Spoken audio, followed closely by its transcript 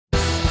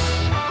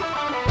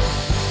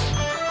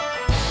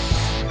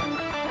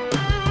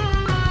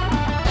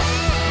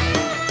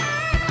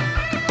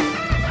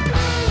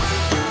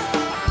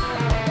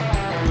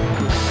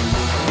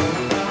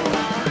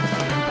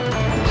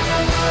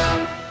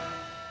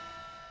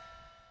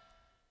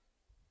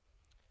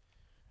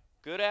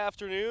Good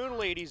afternoon,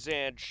 ladies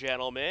and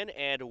gentlemen,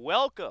 and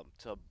welcome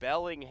to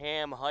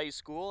Bellingham High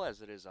School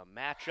as it is a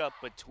matchup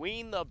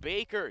between the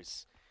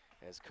Bakers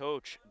as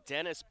Coach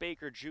Dennis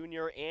Baker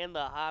Jr. and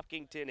the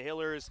Hopkinton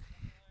Hillers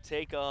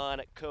take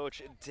on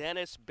Coach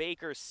Dennis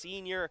Baker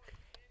Sr.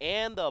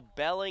 and the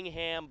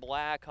Bellingham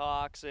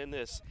Blackhawks in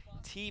this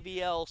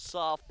TVL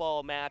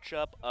softball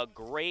matchup. A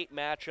great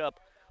matchup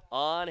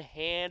on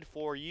hand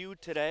for you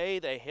today.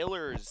 The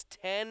Hillers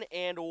 10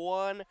 and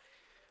 1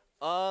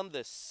 on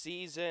the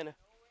season,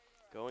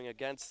 going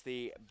against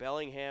the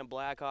Bellingham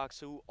Blackhawks,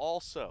 who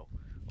also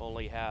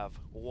only have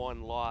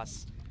one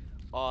loss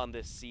on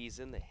this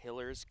season. The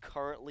Hillers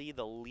currently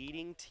the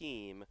leading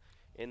team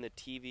in the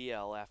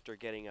TVL after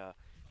getting a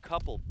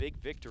couple big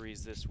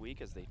victories this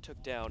week as they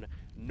took down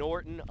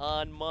Norton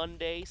on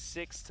Monday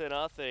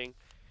 6-0,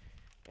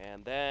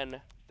 and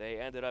then they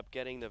ended up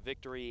getting the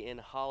victory in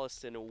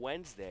Holliston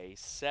Wednesday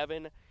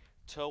 7-1.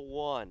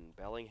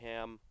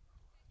 Bellingham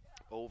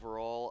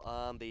overall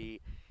on the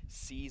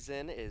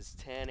season is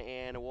 10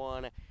 and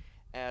 1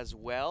 as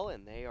well,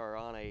 and they are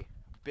on a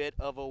bit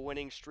of a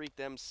winning streak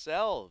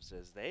themselves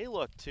as they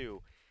look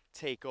to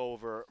take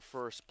over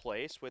first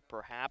place with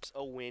perhaps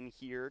a win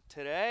here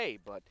today.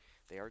 But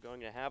they are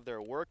going to have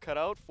their work cut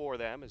out for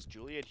them as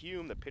Juliet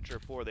Hume, the pitcher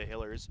for the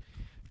Hillers,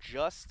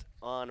 just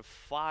on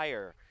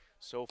fire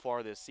so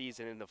far this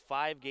season. In the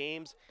 5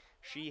 games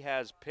she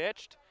has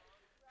pitched,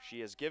 she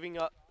has given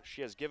up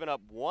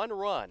 1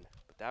 run,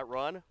 but that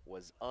run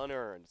was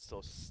unearned.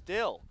 So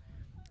still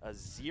a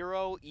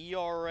 0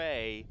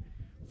 ERA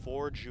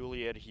for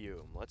Juliet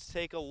Hume. Let's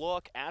take a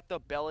look at the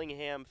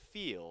Bellingham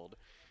field.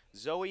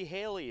 Zoe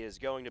Haley is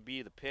going to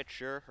be the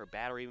pitcher. Her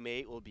battery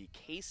mate will be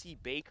Casey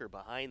Baker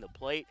behind the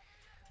plate.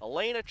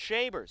 Elena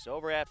Chambers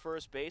over at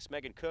first base.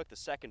 Megan Cook, the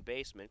second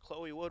baseman.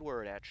 Chloe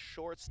Woodward at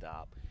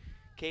shortstop.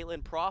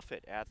 Caitlin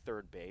Profit at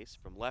third base.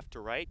 From left to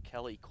right,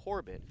 Kelly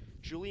Corbett,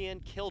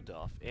 Julianne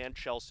Kilduff, and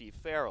Chelsea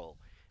Farrell.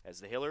 As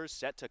the Hillers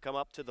set to come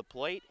up to the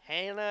plate,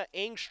 Hannah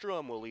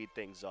Engstrom will lead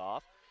things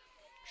off.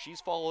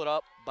 She's followed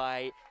up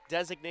by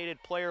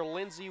designated player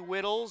Lindsay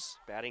Whittles.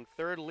 Batting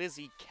third,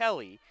 Lizzie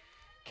Kelly.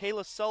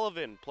 Kayla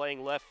Sullivan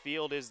playing left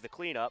field is the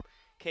cleanup.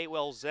 Kate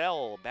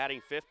Welzell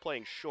batting fifth,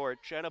 playing short.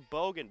 Jenna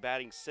Bogan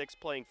batting sixth,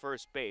 playing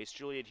first base.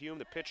 Juliet Hume,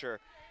 the pitcher,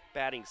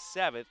 batting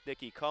seventh.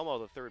 Nikki Como,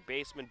 the third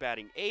baseman,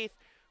 batting eighth.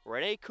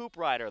 Renee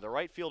Cooprider, the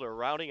right fielder,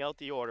 rounding out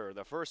the order.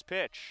 The first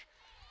pitch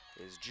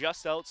is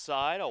just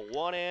outside, a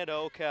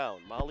 1-0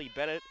 count. Molly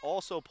Bennett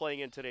also playing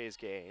in today's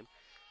game.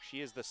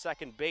 She is the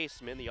second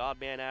baseman, the odd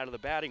man out of the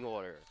batting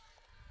order.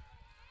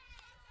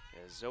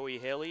 As Zoe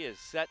Haley is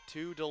set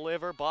to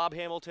deliver, Bob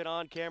Hamilton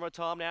on camera,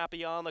 Tom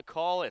Nappy on the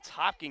call. It's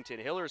Hopkinton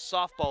Hillers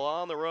softball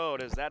on the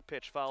road as that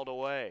pitch fouled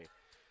away.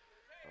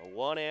 A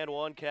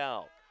 1-1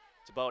 count.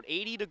 It's about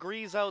 80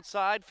 degrees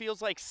outside,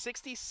 feels like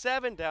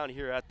 67 down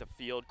here at the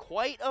field.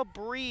 Quite a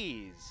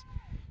breeze,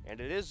 and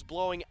it is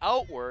blowing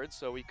outward,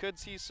 so we could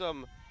see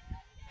some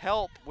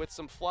help with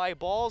some fly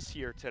balls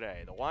here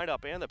today. The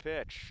windup and the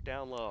pitch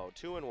down low,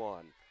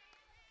 2-1.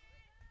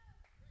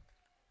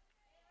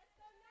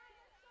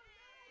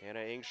 Hannah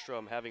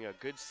Engstrom having a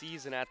good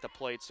season at the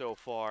plate so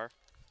far.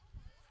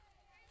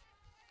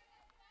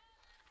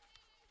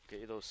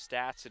 Get you those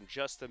stats in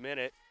just a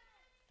minute.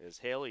 As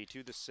Haley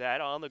to the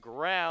set on the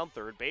ground,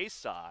 third base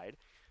side.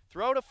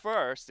 Throw to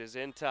first is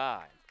in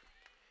time.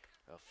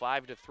 A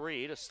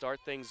 5-3 to start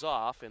things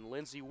off, and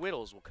Lindsay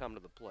Whittles will come to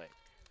the plate.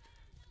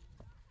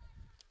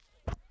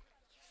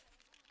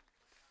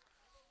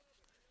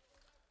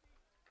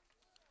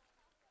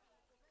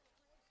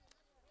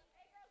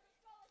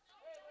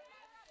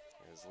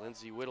 As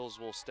Lindsay Whittles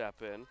will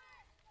step in.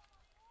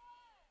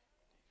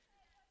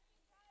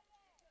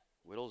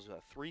 Whittles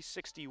a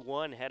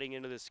 361 heading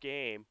into this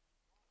game.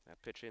 That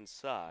pitch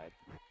inside.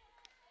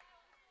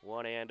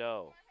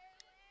 1-0.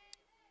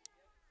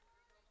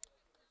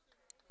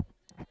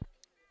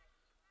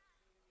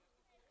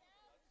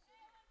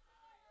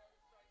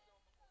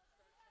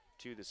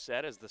 To the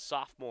set as the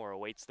sophomore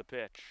awaits the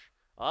pitch.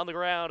 On the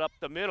ground, up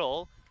the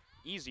middle.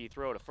 Easy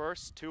throw to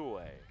first, 2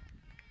 away.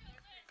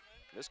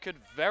 This could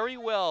very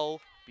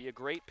well be a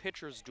great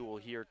pitcher's duel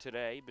here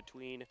today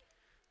between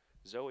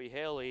Zoe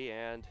Haley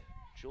and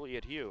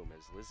Juliet Hume,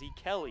 as Lizzie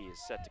Kelly is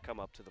set to come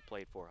up to the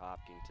plate for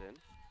Hopkinton.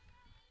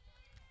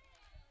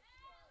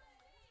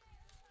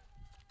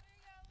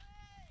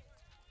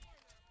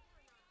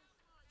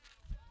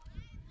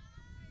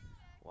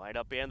 Wind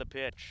up and the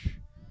pitch.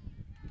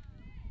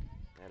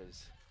 That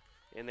is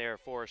in there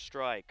for a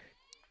strike.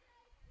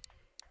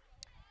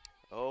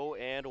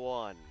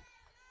 0-1.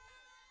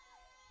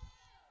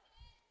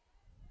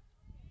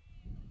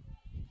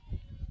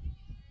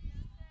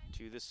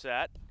 To the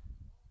set.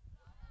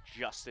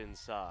 Just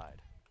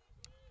inside.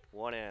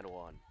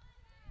 1-1.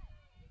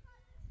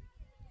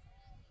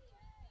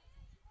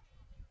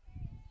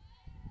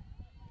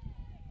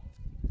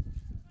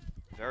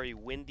 Very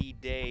windy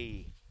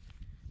day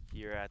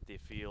here at the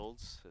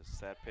fields as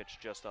that pitch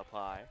just up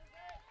high.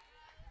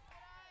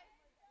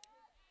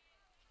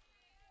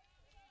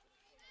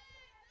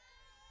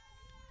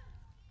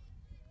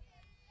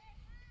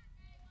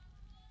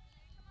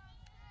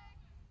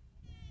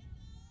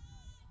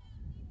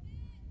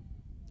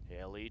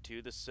 Haley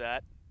to the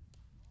set.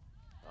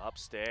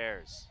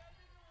 Upstairs.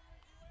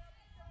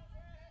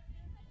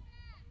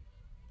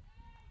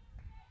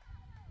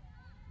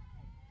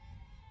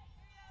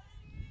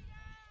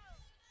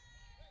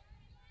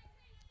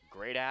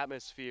 Great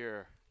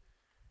atmosphere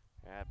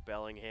at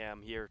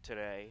Bellingham here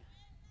today.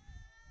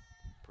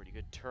 Pretty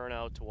good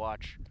turnout to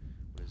watch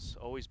what has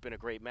always been a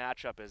great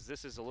matchup, as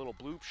this is a little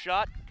bloop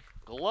shot,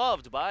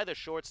 gloved by the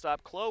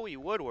shortstop Chloe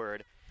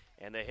Woodward,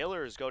 and the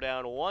Hillers go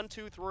down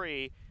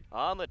 1-2-3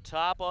 on the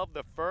top of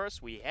the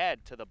first. We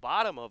head to the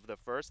bottom of the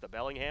first, the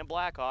Bellingham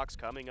Blackhawks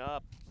coming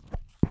up.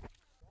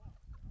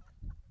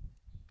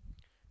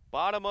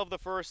 Bottom of the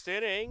first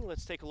inning,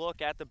 let's take a look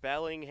at the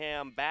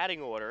Bellingham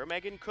batting order.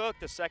 Megan Cook,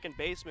 the second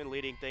baseman,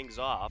 leading things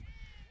off.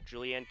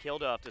 Julianne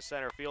Kilduff, the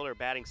center fielder,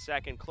 batting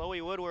second.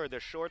 Chloe Woodward, the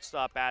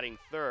shortstop, batting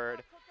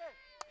third.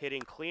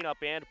 Hitting cleanup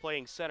and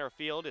playing center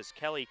field is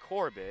Kelly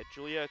Corbett.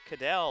 Julia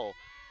Cadell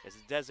is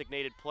the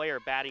designated player,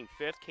 batting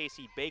fifth.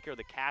 Casey Baker,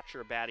 the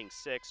catcher, batting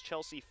sixth.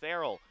 Chelsea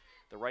Farrell,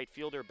 the right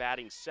fielder,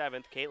 batting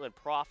seventh. Caitlin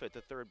Profit,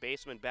 the third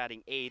baseman,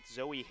 batting eighth.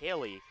 Zoe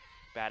Haley,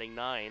 batting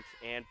ninth.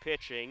 And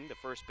pitching, the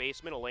first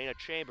baseman, Elena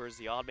Chambers,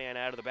 the odd man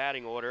out of the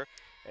batting order,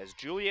 as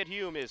Juliet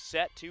Hume is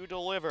set to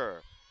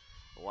deliver.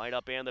 The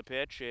windup and the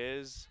pitch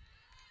is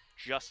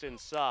just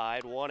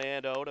inside.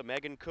 1-0 to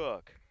Megan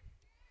Cook.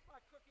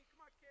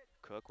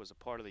 Cook was a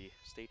part of the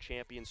state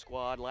champion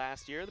squad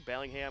last year. The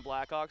Bellingham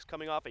Blackhawks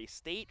coming off a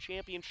state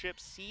championship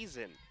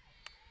season.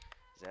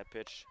 That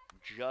pitch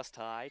just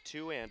high,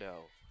 2-0.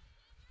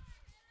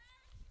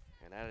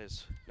 And that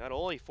is not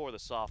only for the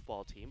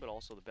softball team, but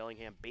also the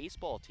Bellingham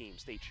baseball team,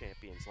 state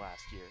champions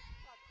last year.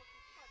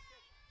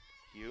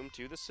 Hume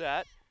to the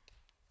set.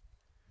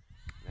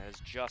 That is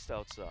just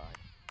outside.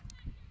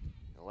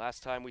 The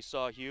last time we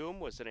saw Hume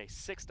was in a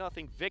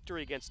 6-0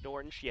 victory against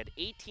Norton. She had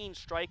 18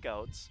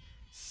 strikeouts.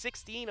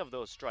 16 of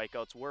those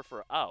strikeouts were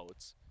for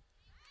outs.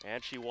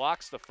 And she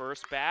walks the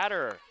first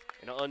batter.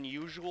 An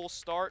unusual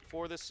start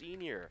for the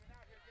senior.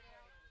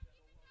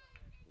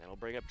 That'll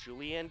bring up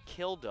Julianne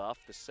Kilduff,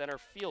 the center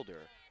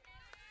fielder.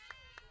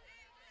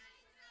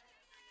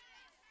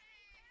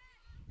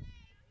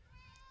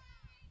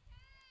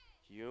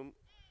 Hume,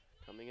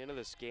 coming into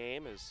this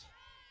game, has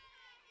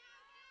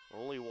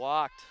only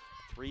walked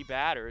 3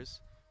 batters.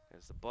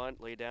 As the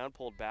bunt laid down,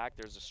 pulled back,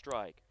 there's a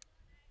strike.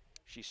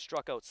 She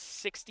struck out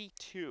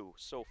 62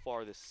 so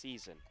far this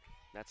season.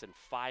 That's in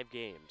 5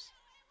 games.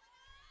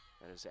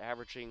 That is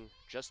averaging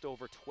just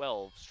over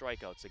 12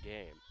 strikeouts a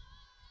game.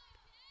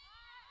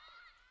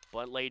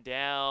 Bunt laid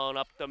down,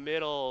 up the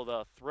middle,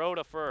 the throw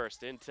to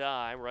first in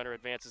time. Runner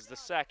advances the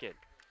second.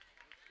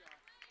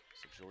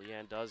 So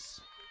Julianne does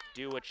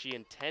do what she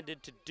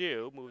intended to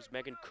do. Moves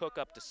Megan Cook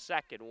up to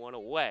second, 1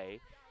 away.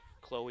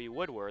 Chloe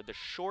Woodward, the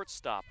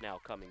shortstop,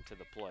 now coming to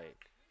the plate.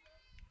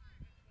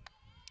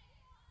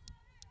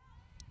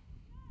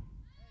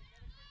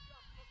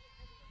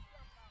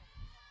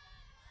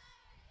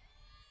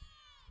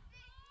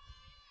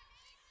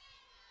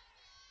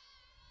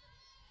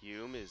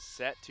 Hume is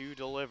set to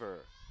deliver.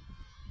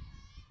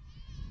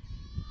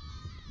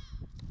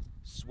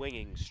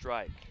 Swinging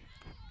strike.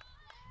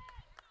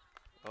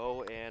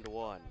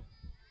 0-1.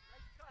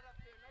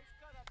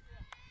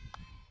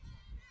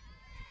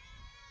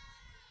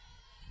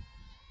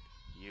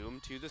 Hume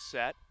to the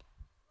set.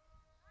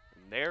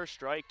 And there's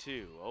strike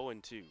 2,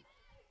 0-2.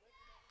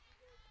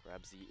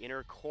 Grabs the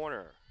inner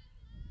corner.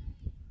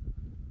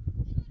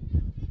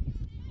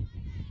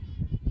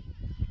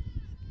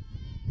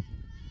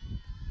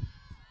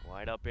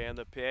 Wind up and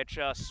the pitch,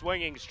 a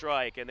swinging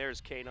strike, and there's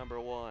K number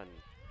 1.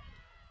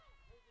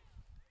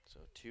 So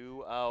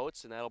 2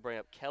 outs, and that'll bring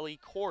up Kelly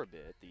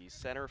Corbett, the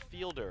center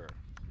fielder.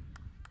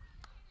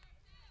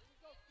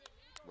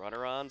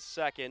 Runner on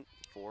second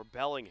for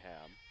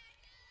Bellingham.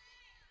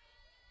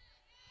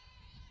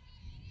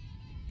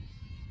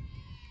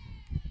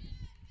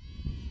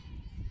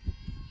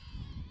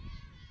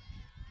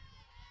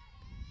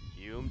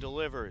 Hume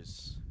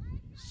delivers.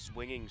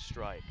 Swinging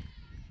strike.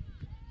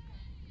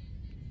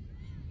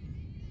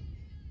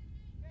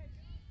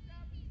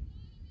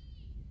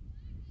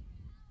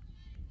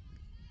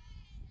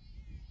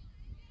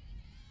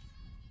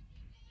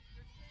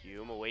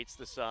 Hume awaits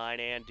the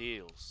sign and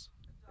deals.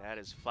 That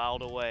is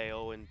fouled away,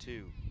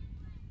 0-2.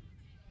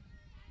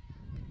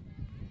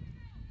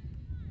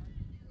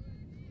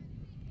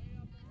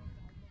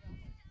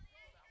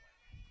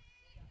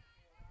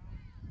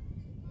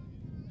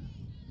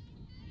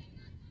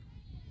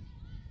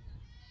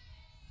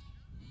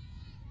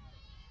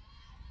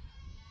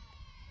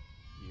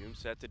 Hume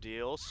set to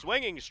deal,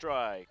 swinging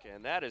strike,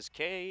 and that is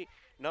K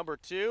number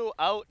 2,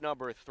 out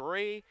number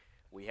 3.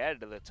 We head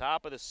to the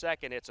top of the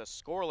second. It's a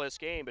scoreless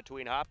game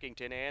between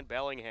Hopkinton and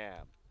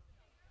Bellingham.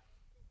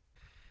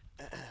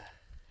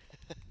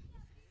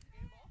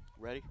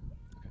 Ready? Okay.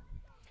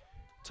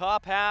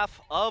 Top half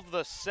of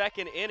the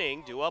second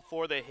inning, due up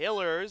for the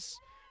Hillers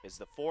is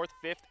the 4th,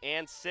 5th,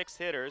 and 6th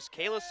hitters,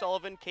 Kayla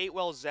Sullivan, Kate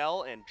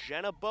Welzell, and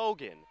Jenna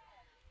Bogan,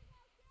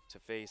 to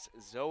face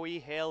Zoe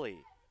Haley.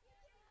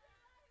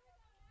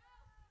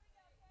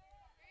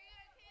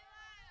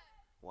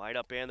 Wide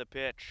up and the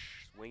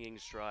pitch. Swinging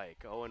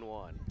strike.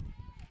 0-1.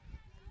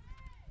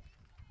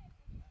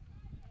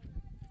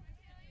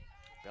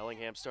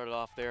 Bellingham started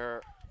off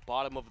there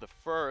bottom of the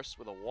first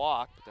with a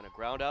walk, but then a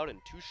ground out and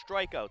 2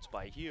 strikeouts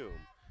by Hume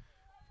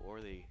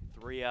for the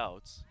 3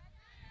 outs.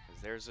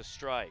 As there's a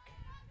strike.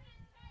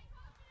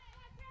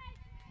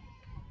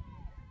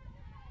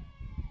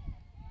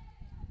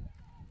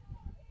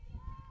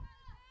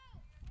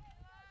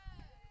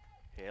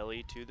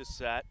 Haley to the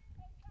set.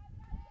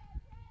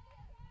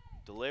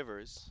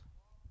 Delivers.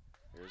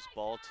 There's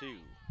ball 2.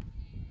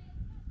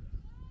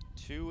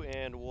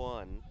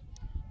 2-1.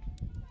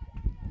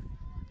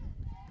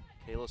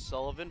 Kayla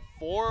Sullivan,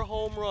 4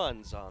 home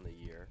runs on the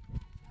year.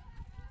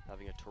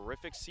 Having a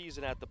terrific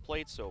season at the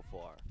plate so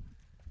far.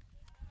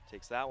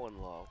 Takes that one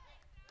low.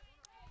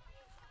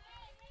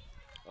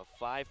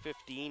 A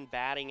 .515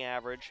 batting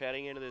average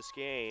heading into this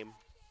game.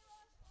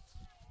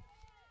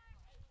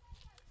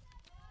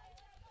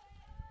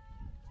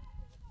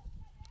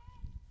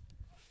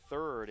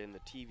 Third in the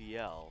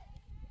TVL.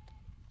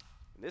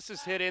 And this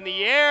is hit in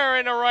the air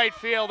into right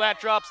field.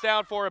 That drops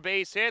down for a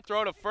base hit.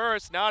 Throw to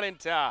first, not in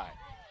time.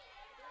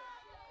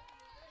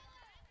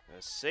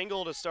 A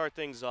single to start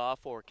things off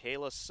for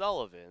Kayla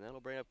Sullivan.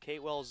 That'll bring up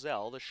Kate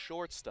Welzell, the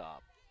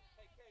shortstop.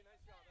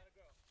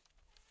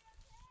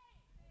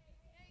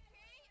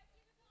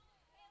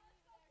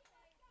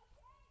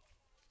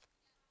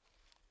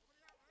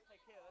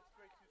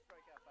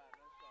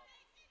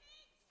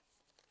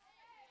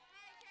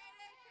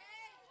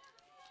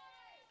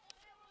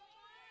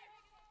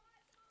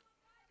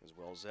 As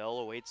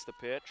Welzell awaits the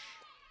pitch.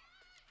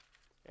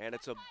 And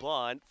it's a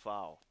bunt,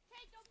 foul.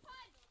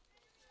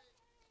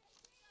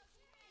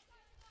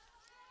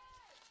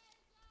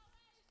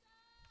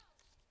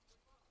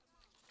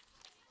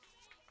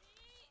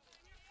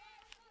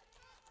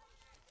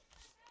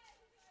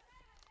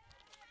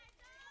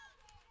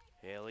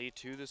 Haley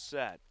to the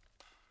set.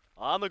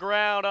 On the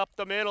ground, up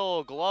the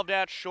middle, gloved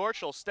at short.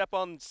 She'll step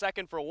on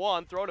second for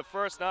 1, throw to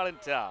first, not in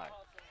time.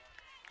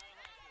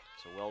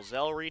 So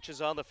Welzell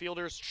reaches on the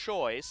fielder's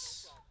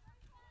choice.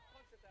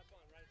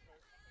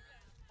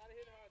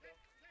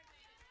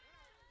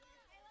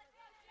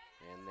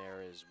 And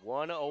there is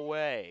 1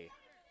 away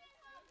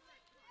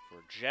for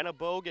Jenna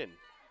Bogan,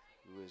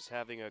 who is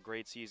having a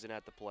great season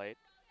at the plate.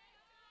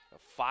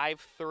 A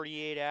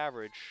 .538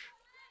 average,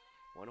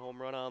 1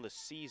 home run on the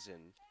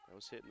season. That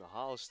was hit in the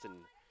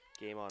Holliston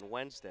game on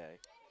Wednesday.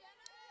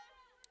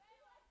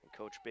 And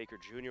Coach Baker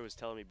Jr. was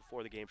telling me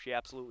before the game she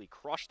absolutely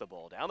crushed the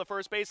ball down the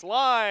first base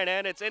line,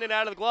 and it's in and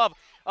out of the glove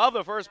of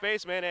the first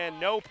baseman, and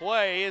no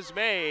play is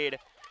made.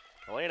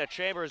 Elena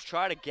Chambers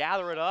tried to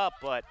gather it up,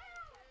 but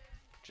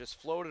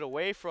just floated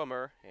away from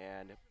her,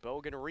 and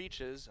Bogan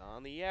reaches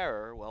on the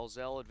error.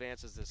 Welzell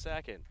advances to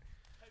second.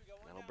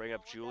 That'll bring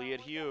up Juliet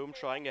Hume,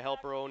 trying to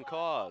help her own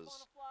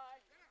cause.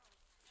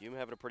 Hume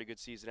having a pretty good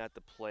season at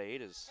the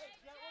plate, is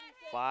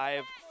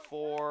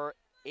 5.48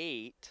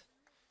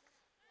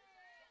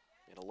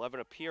 in 11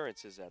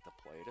 appearances at the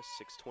plate, a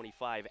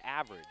 .625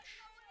 average.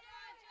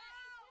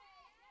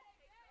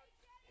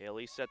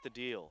 Haley set the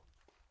deal.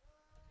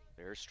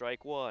 There's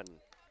strike 1.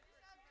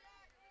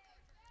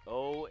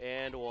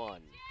 0-1.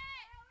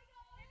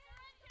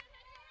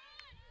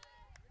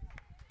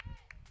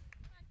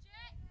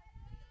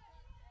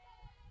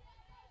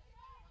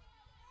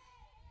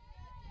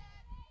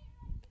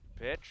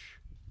 Pitch.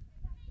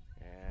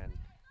 And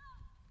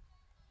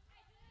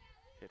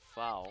hit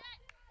foul.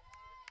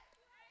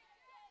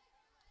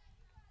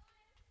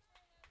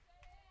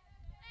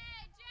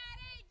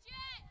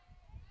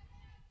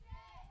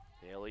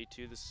 Haley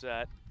to the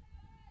set.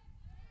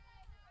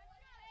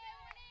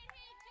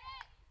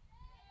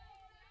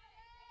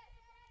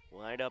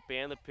 Lined up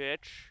and the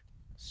pitch.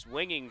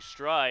 Swinging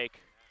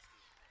strike.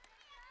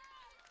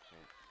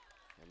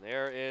 And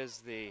there is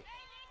the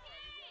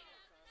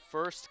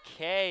first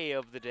K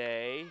of the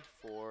day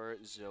for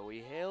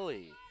Zoe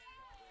Haley.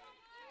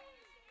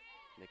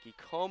 Nikki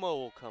Como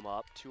will come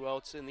up. 2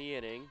 outs in the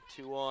inning.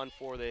 2 on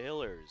for the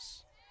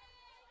Hillers.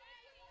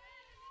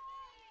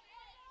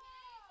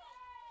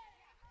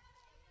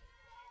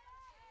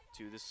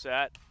 To the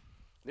set.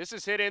 This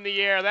is hit in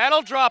the air.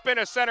 That'll drop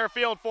into center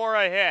field for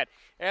a hit.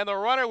 And the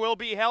runner will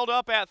be held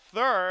up at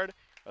third.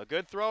 A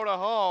good throw to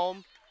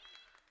home.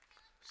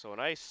 So a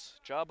nice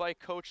job by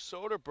Coach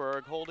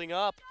Soderberg holding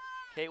up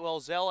Kate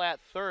Welzell at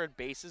third.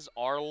 Bases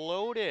are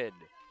loaded.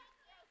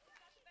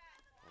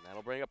 And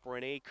that'll bring up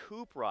Renee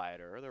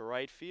Cooprider, the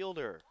right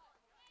fielder.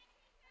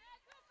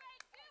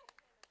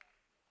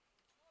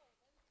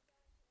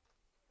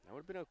 That would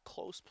have been a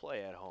close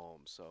play at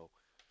home, so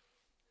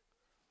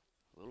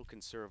a little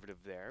conservative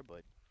there,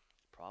 but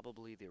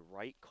probably the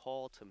right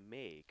call to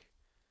make.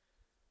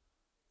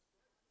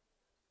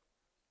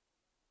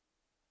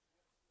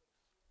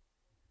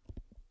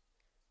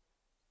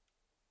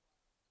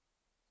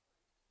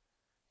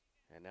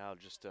 And now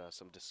just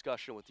some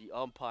discussion with the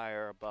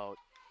umpire about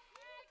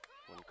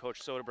when Coach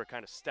Soderberg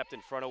kind of stepped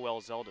in front of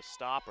Welzell to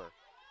stop her.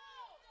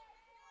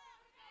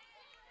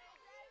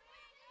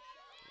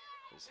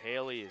 As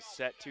Haley is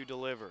set to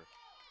deliver.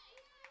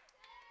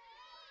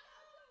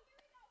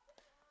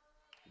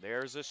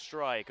 There's a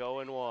strike,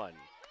 0-1.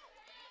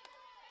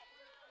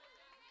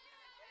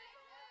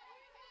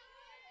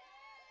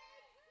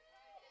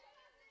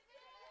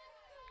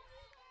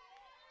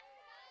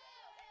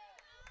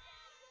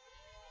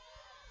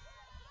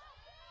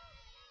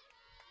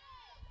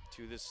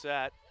 To the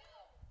set.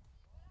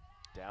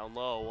 Down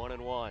low,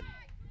 1-1.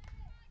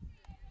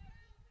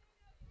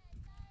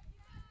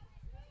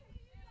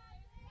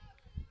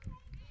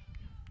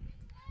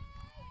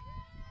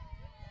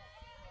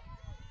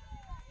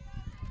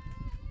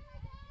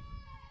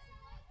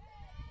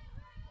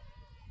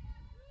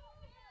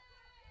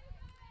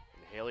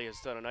 Haley has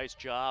done a nice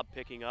job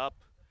picking up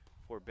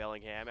for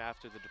Bellingham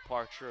after the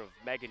departure of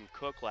Megan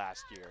Cook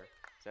last year.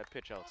 Is that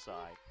pitch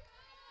outside?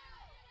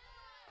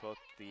 Cook,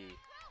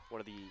 one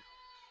of the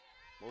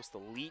most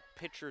elite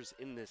pitchers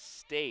in this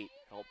state,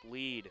 helped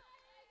lead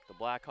the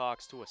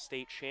Blackhawks to a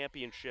state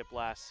championship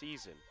last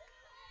season.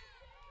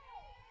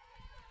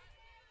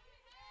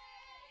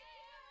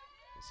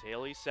 Is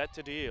Haley set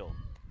to deal?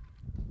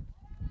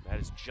 That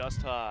is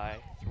just high,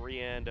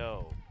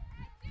 3-0.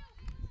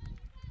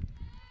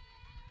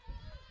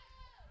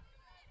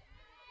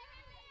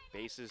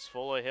 Bases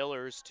full of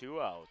Hillers,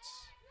 2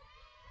 outs.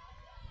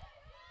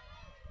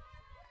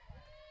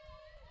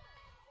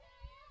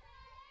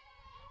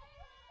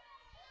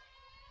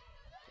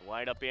 The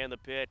windup and the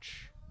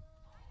pitch.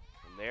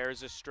 And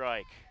there's a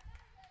strike.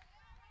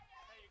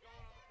 Hey, you're going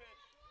on the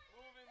pitch.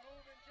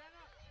 Moving,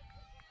 Jenna.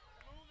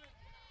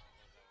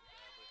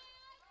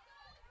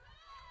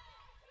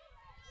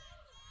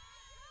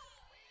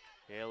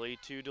 Moving. Haley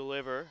to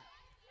deliver.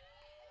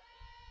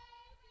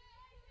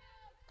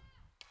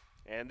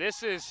 And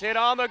this is hit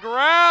on the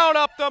ground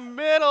up the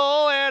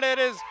middle, and it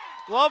is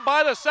gloved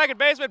by the second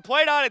baseman.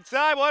 Played on in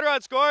time. 1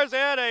 run scores,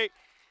 and a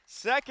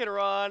second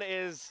run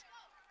is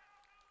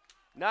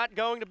not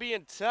going to be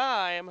in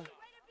time.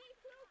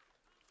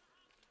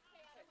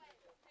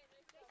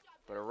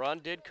 But a run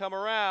did come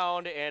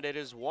around, and it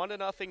is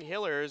 1-0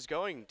 Hillers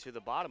going to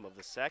the bottom of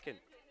the second.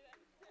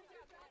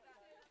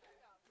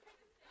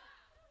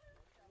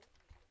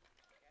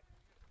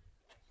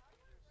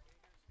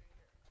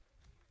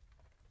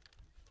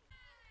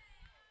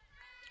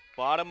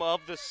 Bottom of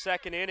the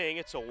second inning,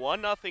 it's a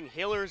 1-0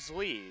 Hillers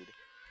lead.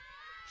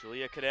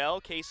 Julia Cadell,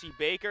 Casey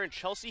Baker, and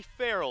Chelsea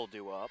Farrell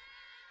due up.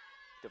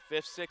 The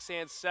 5th, 6th,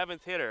 and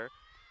 7th hitter.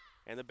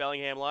 And the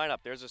Bellingham lineup.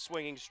 There's a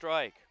swinging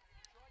strike.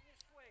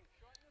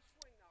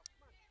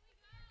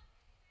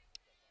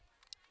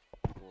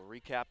 We'll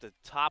recap the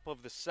top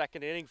of the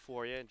second inning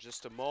for you in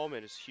just a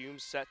moment as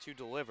Hume's set to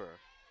deliver.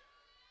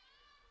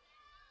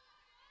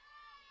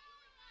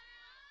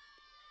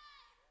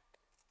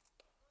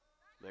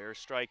 There's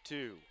strike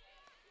 2.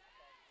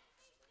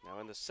 Now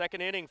in the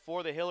second inning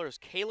for the Hillers,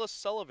 Kayla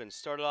Sullivan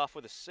started off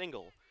with a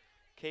single.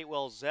 Kate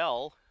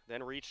Welzell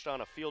then reached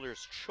on a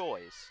fielder's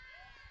choice.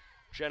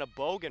 Jenna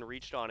Bogan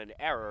reached on an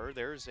error.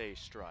 There's a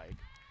strike.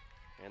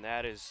 And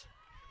that is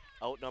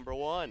out number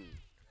 1.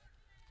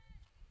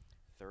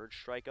 Third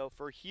strikeout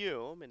for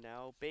Hume, and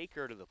now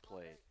Baker to the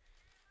plate.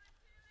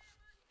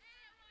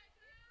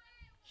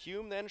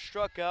 Hume then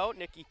struck out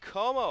Nikki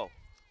Como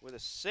with a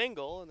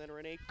single, and then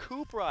Renee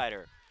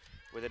Cooprider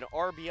with an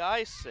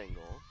RBI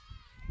single.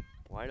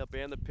 Windup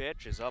and the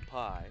pitch is up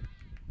high.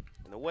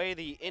 And the way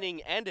the inning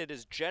ended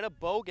is Jenna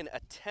Bogan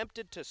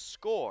attempted to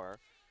score,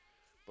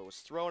 but was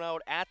thrown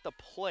out at the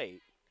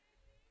plate.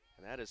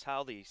 And that is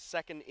how the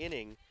second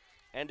inning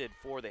ended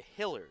for the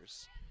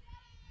Hillers.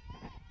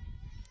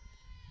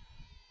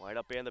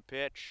 Windup and the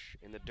pitch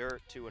in the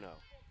dirt, 2-0.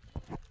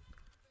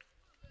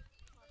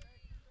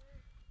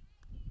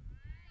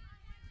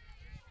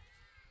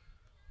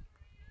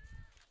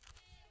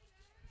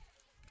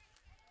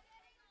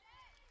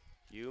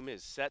 Hume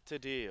is set to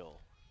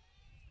deal.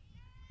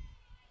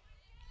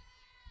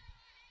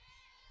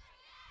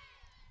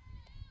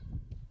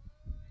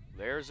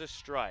 There's a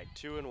strike,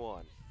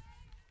 2-1.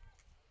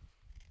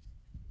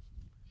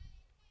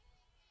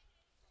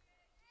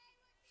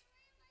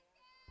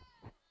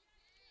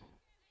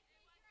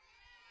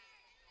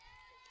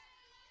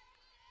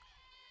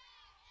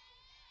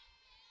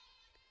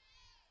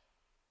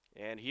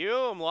 And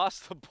Hume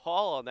lost the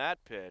ball on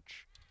that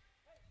pitch.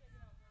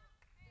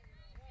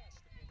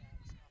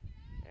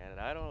 And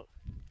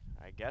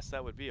I guess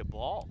that would be a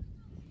ball.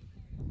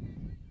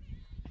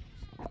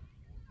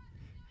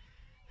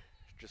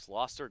 Just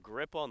lost her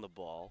grip on the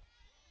ball.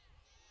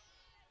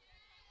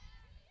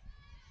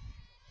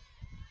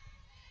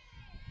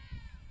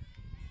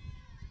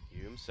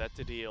 Hume set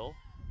to deal.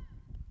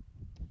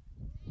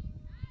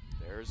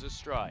 There's a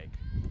strike.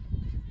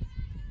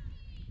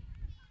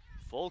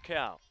 Full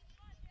count.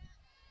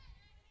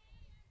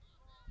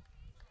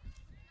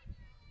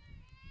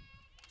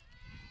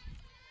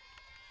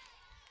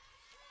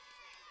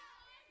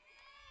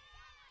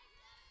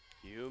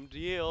 Hume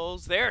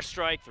deals. There's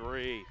strike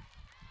 3.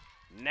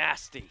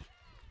 Nasty.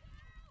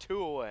 2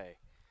 away.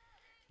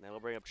 And that'll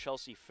bring up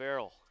Chelsea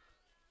Farrell.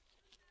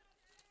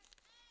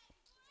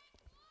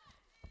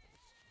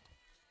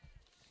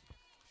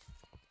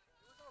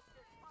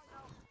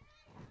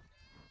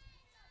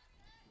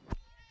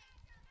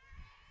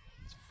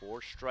 4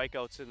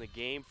 strikeouts in the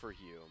game for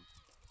Hume.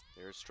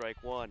 There's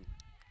strike 1.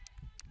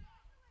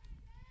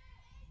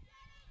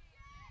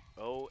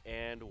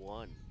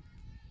 0-1.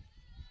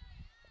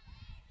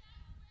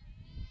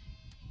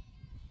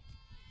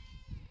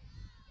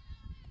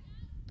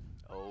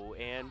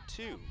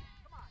 0-2.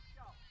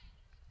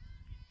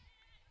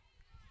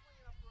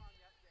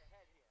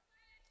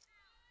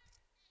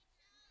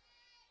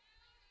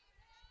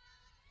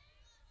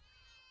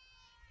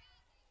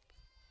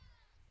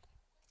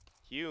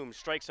 Hume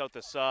strikes out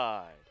the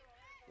side.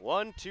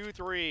 1, 2,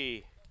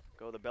 3.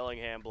 Go the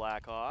Bellingham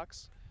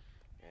Blackhawks.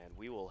 And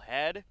we will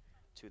head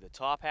to the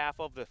top half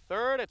of the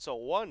third. It's a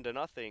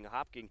 1-0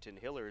 Hopkinton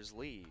Hillers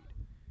lead.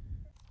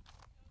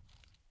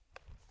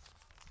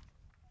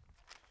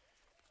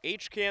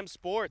 HCAM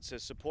Sports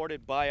is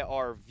supported by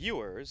our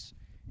viewers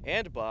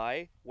and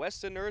by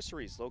Weston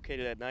Nurseries,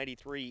 located at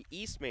 93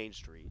 East Main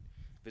Street.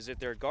 Visit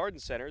their garden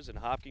centers in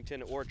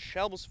Hopkinton or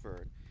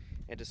Chelmsford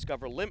and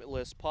discover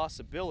limitless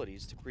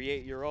possibilities to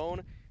create your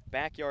own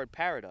backyard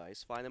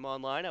paradise. Find them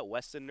online at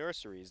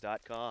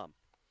westonnurseries.com.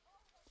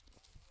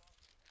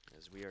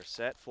 As we are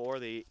set for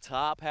the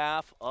top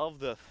half of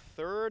the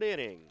third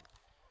inning.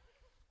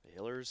 The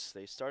Hillers,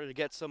 they started to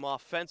get some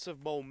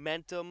offensive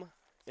momentum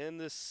in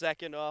the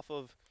second off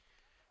of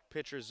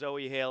pitcher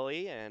Zoe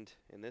Haley, and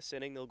in this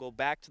inning they'll go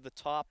back to the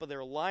top of their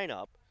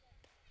lineup.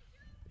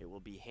 It will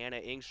be Hannah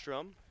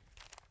Ingstrom,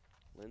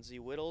 Lindsay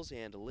Whittles,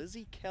 and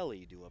Lizzie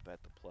Kelly due up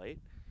at the plate.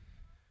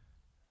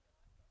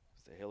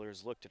 As the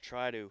Hillers look to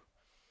try to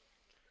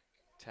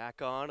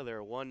tack on to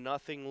their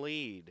 1-0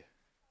 lead.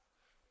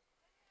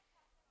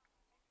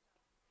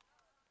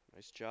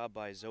 Nice job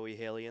by Zoe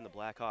Haley and the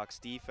Blackhawks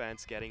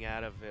defense getting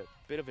out of a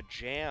bit of a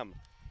jam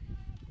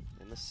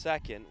in the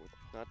second with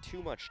not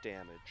too much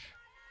damage.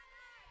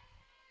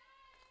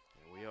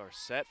 And we are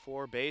set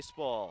for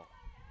baseball.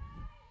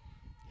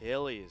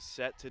 Haley is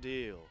set to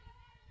deal.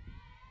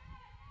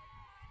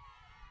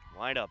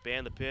 Windup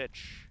and the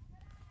pitch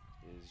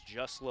is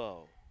just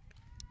low.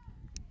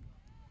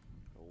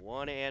 A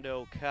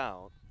 1-0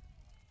 count.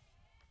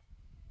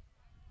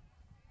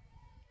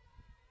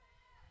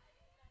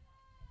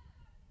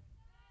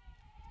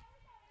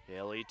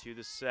 Haley to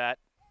the set,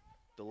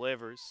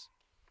 delivers,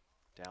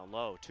 down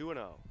low,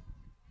 2-0.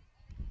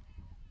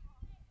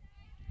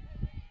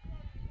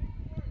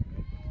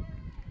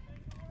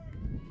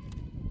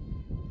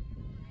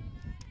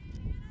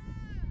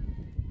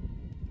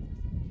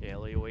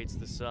 Haley awaits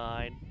the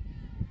sign.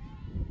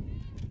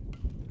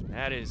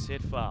 That is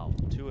hit foul,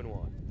 2-1. You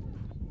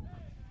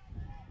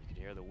can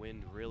hear the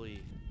wind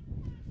really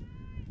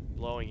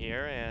blowing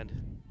here, and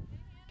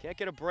can't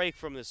get a break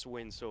from this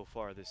wind so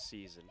far this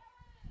season.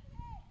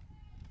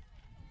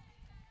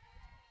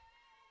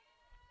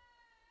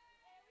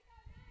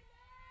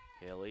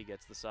 Haley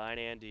gets the sign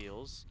and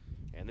deals.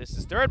 And this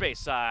is third base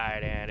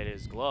side, and it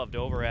is gloved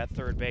over at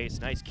third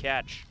base. Nice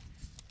catch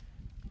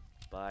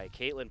by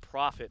Caitlin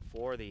Profit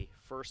for the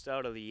first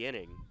out of the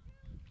inning.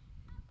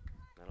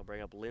 That'll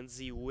bring up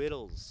Lindsay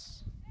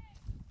Whittles.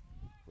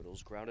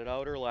 Whittles grounded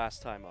out her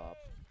last time up.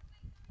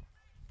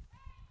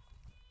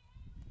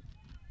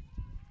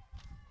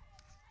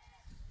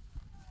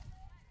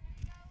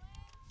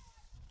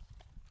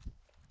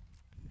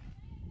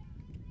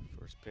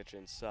 First pitch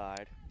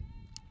inside.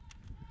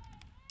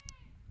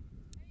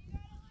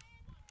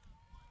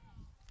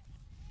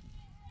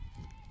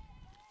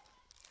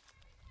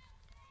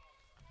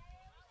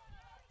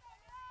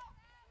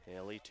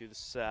 Haley to the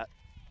set.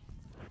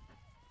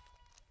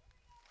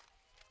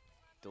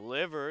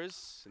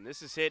 Delivers, and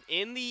this is hit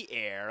in the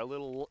air. A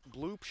little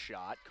bloop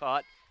shot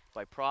caught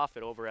by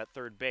Profit over at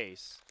third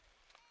base.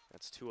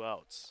 That's 2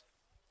 outs.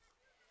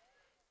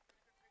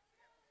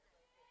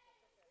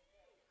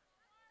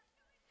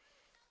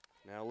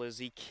 Now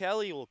Lizzie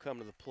Kelly will come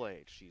to the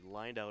plate. She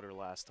lined out her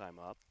last time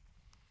up.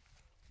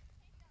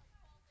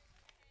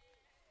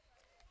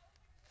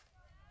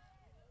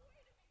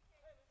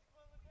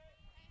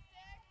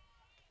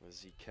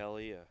 Lizzie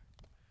Kelly, one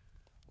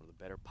of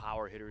the better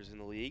power hitters in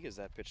the league, as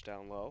that pitch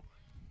down low.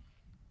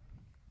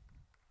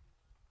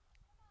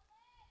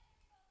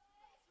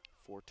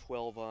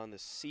 412 on the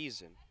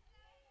season.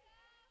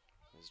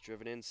 Has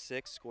driven in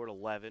 6, scored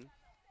 11.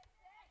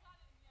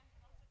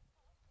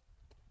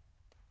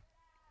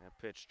 That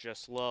pitch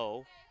just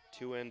low,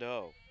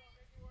 2-0.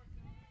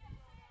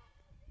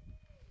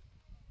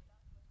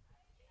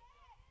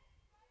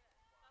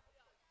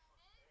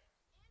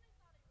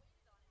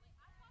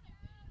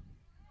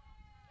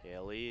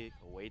 Haley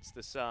awaits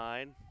the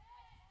sign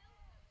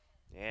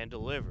and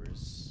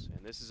delivers.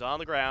 And this is on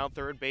the ground,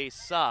 third base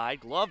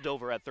side, gloved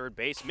over at third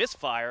base,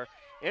 misfire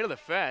into the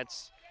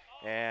fence,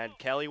 and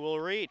Kelly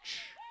will reach.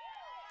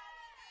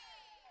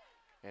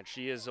 And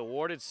she is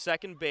awarded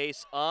second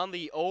base on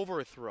the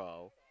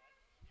overthrow.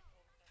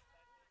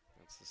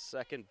 That's the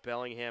second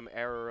Bellingham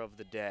error of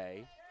the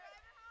day.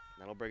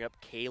 That'll bring up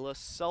Kayla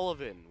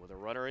Sullivan with a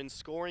runner in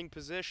scoring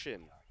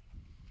position.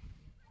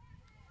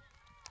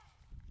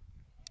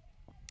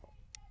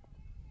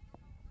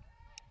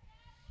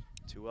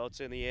 Two outs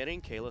in the inning.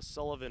 Kayla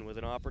Sullivan with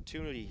an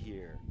opportunity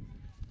here.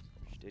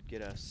 She Did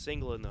get a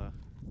single in the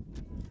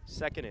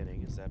second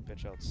inning as that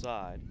pitch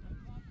outside.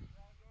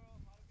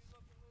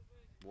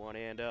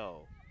 1-0.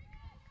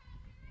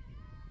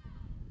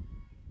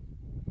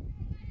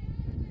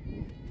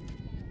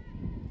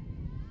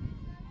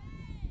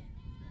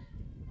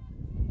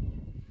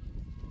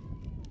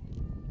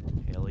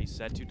 Haley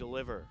set to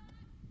deliver.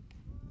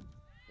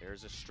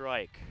 There's a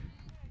strike.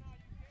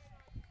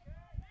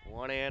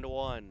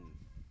 1-1.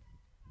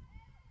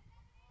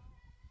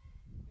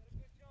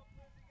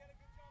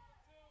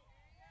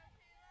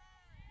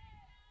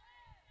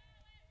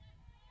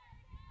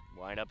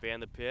 Wind up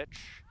and the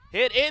pitch.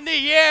 Hit in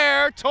the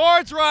air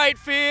towards right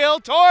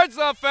field, towards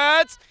the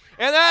fence,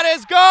 and that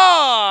is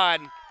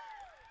gone.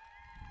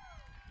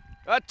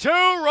 A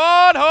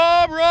 2-run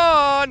home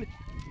run.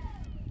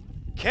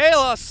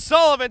 Kayla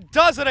Sullivan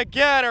does it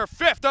again, her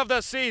 5th of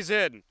the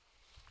season.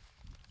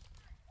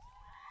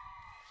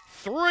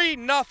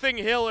 3-0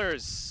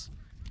 Hillers.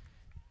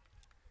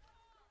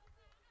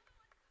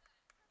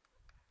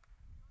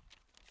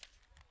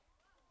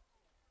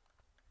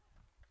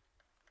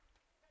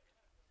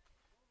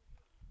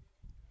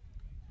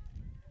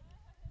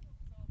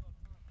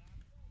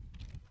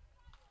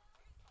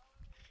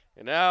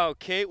 And now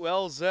Kate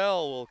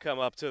Welzell will come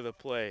up to the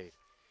plate.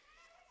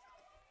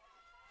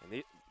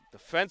 And the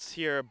fence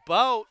here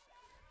about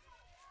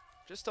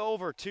just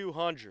over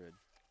 200.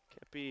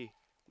 Can't be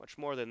much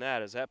more than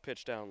that as that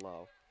pitch down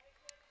low.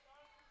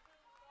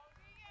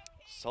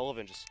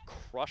 Sullivan just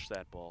crushed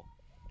that ball.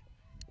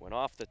 Went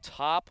off the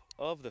top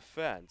of the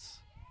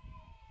fence.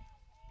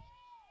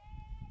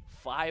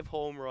 5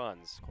 home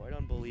runs, quite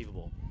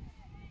unbelievable.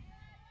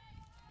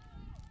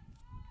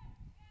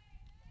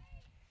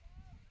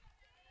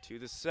 To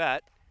the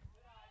set,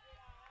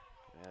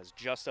 as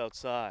just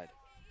outside.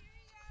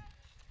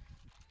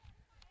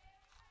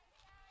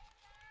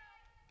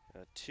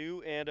 A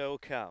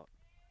 2-0 count.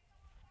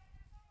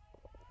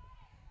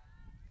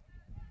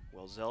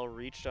 Welzell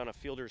reached on a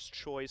fielder's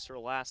choice her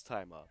last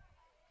time up.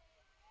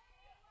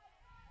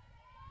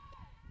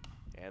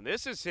 And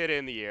this is hit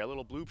in the air. A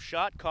little bloop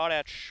shot caught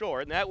at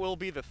short, and that will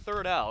be the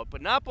 3rd out,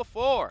 but not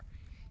before.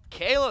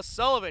 Kayla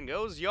Sullivan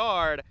goes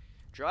yard,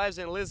 drives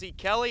in Lizzie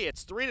Kelly.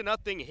 It's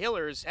 3-0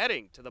 Hillers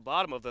heading to the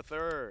bottom of the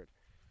 3rd.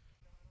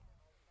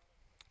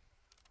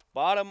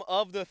 Bottom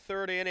of the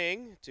 3rd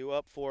inning, due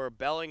up for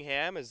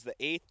Bellingham is the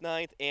 8th,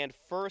 9th, and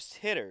 1st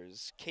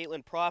hitters,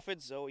 Caitlin Profit,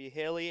 Zoe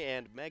Haley,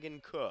 and Megan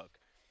Cook.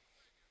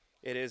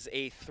 It is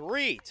a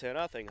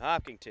 3-0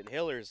 Hopkinton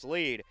Hillers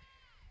lead.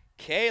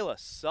 Kayla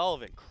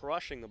Sullivan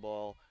crushing the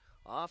ball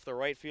off the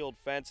right field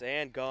fence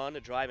and gone to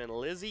drive in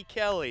Lizzie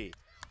Kelly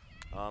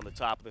on the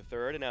top of the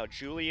 3rd. And now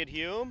Juliet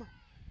Hume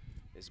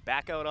is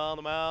back out on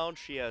the mound.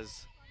 She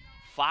has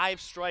 5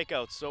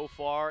 strikeouts so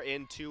far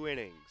in 2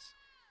 innings.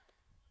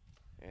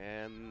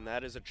 And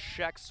that is a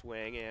check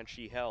swing, and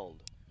she held.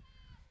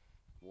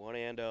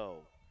 1-0.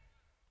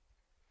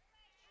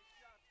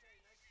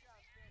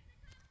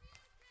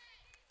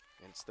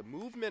 And it's the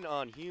movement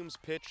on Hume's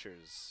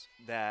pitchers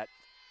that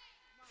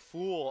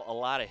fool a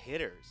lot of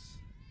hitters.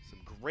 Some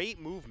great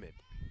movement.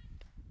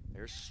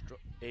 There's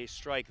a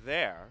strike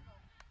there.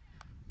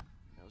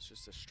 That was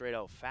just a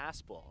straight-out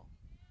fastball.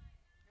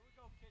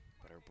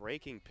 But her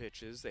breaking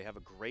pitches, they have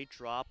a great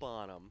drop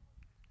on them.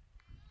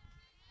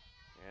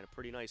 And a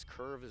pretty nice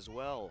curve as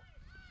well.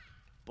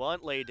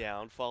 Bunt lay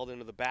down, fouled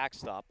into the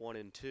backstop,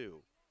 1-2.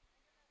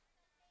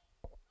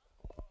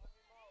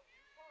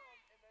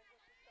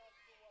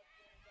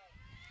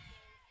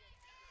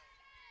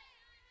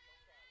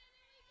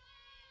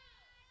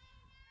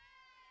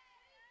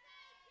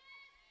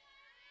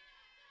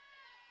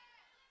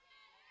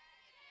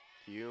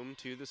 Hume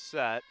to the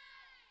set.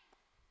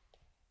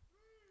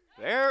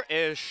 There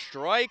is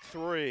strike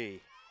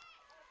 3.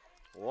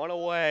 1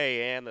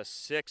 away and the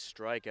 6th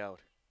strikeout.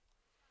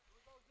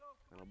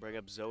 That'll bring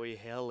up Zoe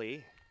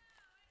Haley.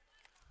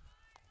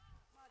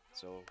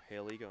 So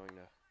Haley going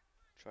to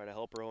try to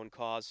help her own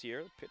cause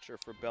here. Pitcher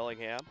for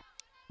Bellingham.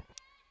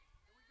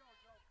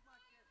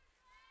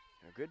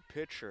 A good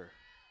pitcher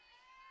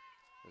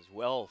as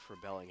well for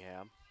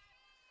Bellingham.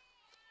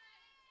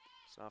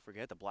 Let's not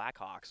forget the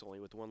Blackhawks only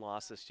with 1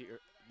 loss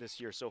this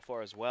year so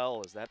far as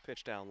well as that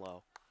pitch down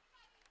low.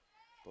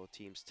 Both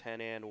teams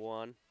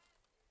 10-1.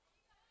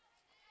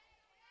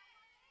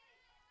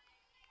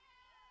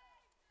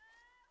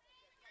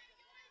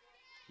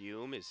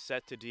 Hume is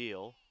set to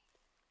deal.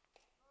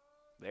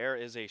 There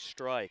is a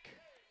strike.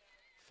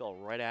 Fell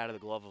right out of the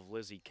glove of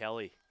Lizzie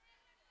Kelly.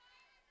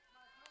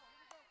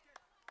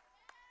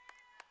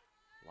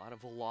 A lot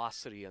of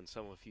velocity on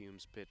some of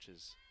Hume's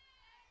pitches.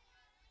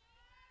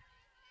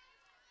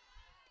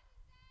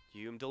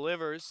 Hume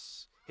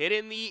delivers. Hit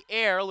in the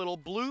air, a little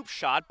bloop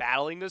shot,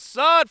 battling the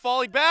sun,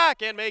 falling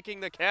back and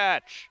making the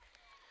catch.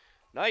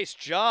 Nice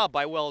job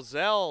by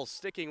Welzell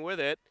sticking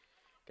with it.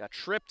 Got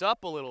tripped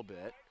up a little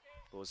bit,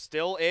 but was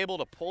still able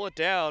to pull it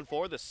down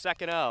for the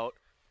 2nd out.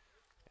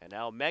 And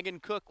now Megan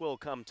Cook will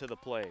come to the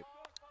plate.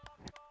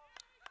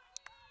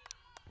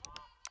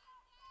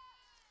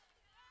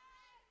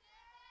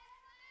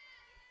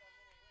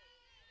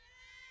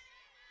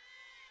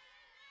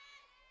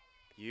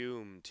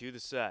 Hume to the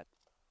set.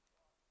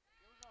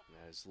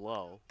 That is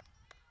low.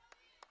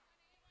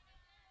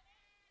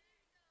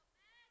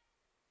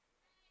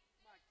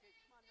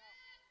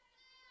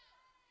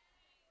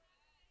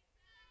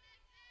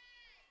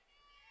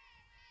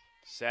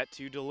 Set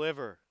to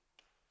deliver.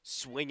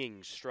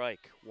 Swinging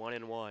strike,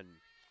 1-1.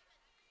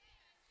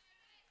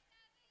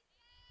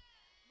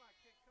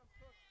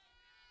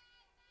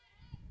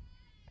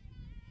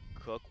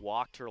 Cook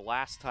walked her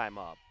last time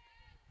up.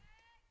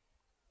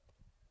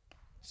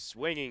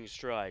 Swinging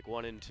strike,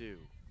 1-2. And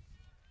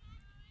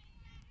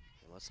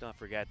let's not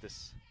forget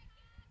this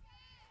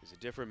is a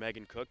different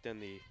Megan Cook than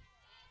the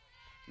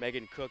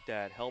Megan Cook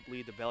that helped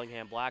lead the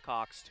Bellingham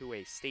Blackhawks to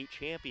a state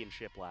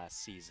championship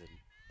last season.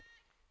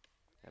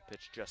 That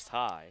pitch just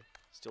high.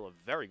 Still a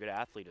very good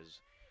athlete as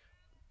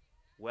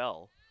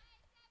well.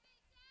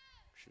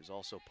 She was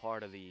also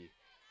part of the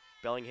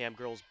Bellingham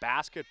girls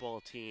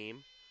basketball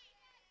team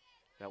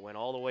that went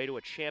all the way to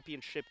a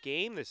championship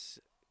game this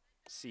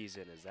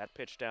season. As that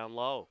pitch down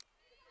low.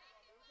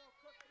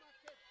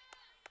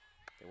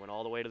 They went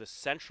all the way to the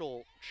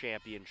Central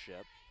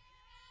Championship.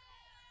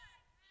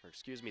 Or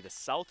excuse me, the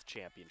South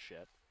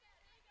Championship.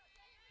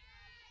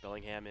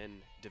 Bellingham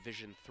in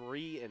Division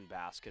III in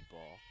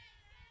basketball.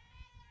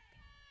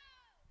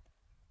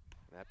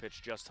 That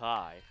pitch just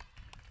high.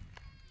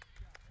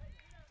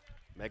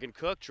 Megan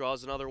Cook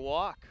draws another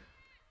walk.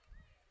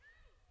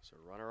 So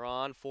runner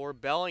on for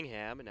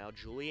Bellingham, and now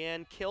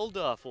Julianne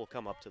Kilduff will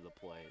come up to the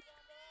plate.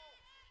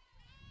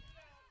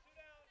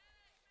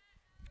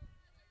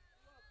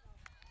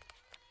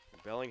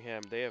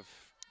 Bellingham, they have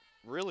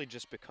really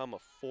just become a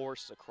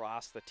force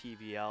across the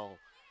TVL,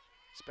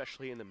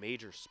 especially in the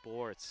major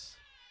sports.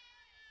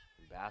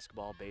 In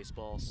basketball,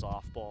 baseball,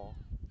 softball.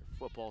 Their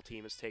football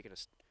team has taken a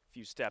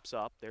few steps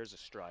up. There's a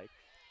strike.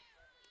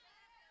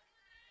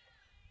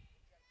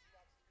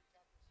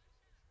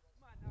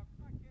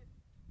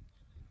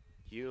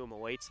 Hume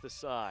awaits the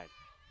side.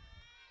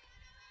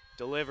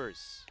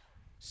 Delivers.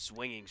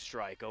 Swinging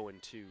strike,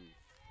 0-2.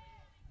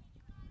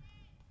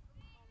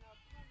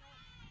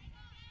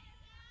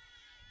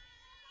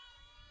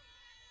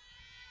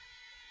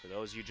 For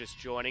those of you just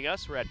joining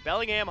us, we're at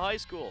Bellingham High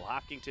School,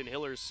 Hopkinton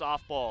Hillers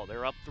softball.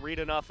 They're up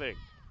 3-0. That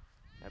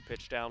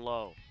pitch down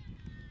low.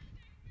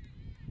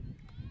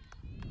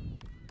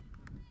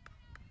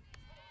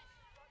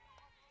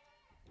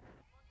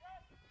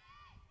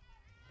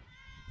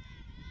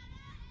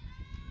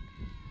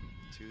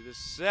 To the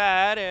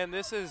set, and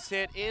this is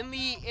hit in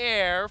the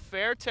air,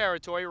 fair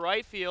territory,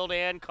 right field,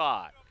 and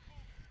caught.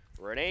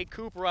 Renee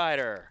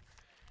Cooprider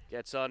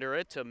gets under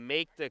it to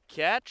make the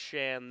catch,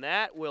 and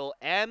that will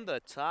end the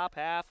top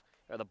half,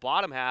 or the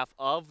bottom half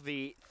of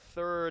the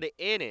third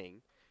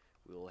inning.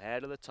 We will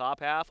head to the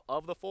top half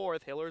of the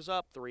fourth. Hillers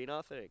up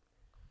 3-0.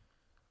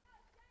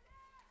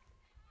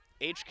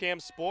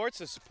 HCAM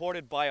Sports is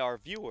supported by our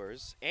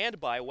viewers and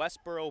by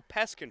Westboro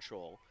Pest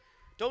Control.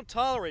 Don't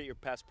tolerate your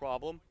pest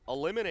problem,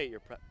 eliminate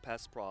your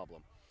pest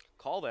problem.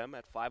 Call them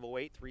at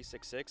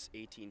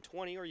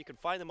 508-366-1820, or you can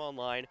find them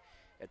online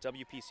at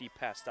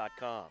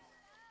WPCPest.com.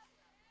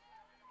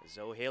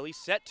 Zoe Haley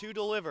set to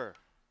deliver.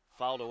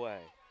 Fouled away.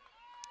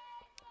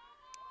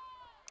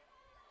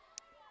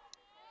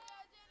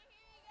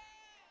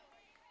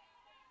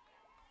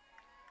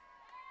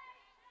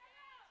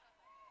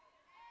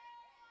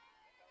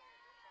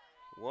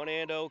 One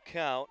and 0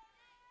 count.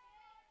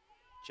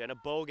 Jenna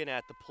Bogan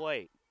at the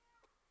plate.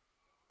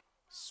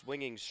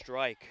 Swinging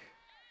strike.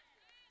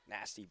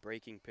 Nasty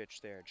breaking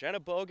pitch there. Jenna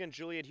Bogan,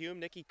 Juliet Hume,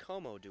 Nikki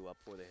Como do up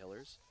for the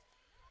Hillers.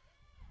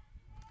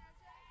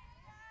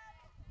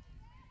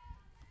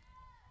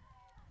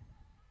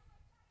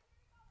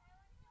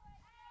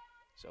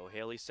 So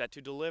Haley set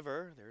to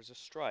deliver. There's a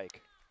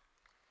strike.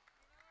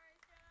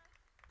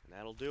 And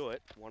that'll do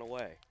it. One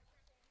away.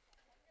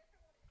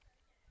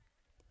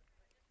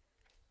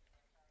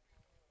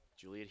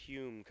 Juliet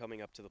Hume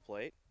coming up to the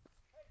plate.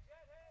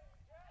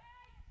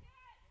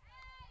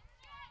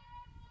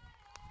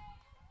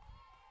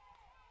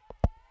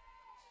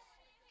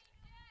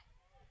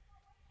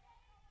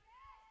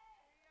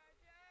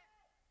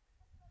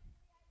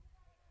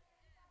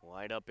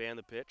 Wide up and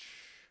the pitch.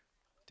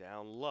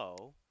 Down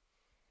low.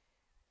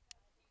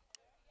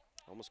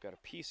 Almost got a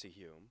piece of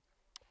Hume.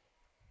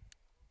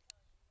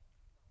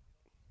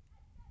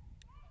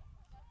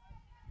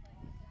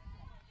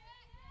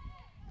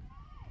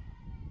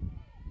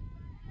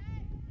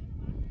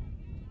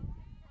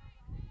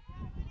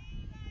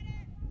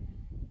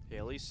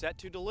 Haley set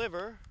to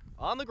deliver.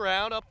 On the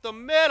ground, up the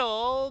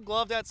middle.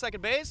 Gloved at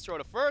second base. Throw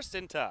to first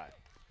in time.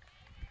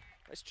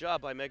 Nice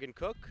job by Megan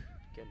Cook.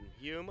 Getting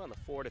Hume on the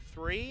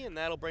 4-3, and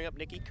that'll bring up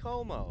Nikki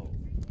Como.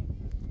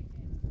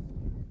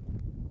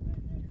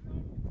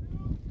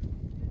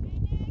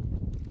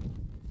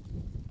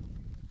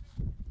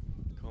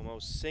 Como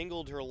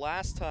singled her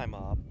last time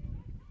up.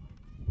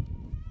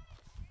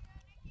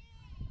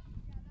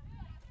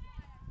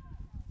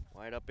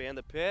 Wide up and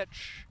the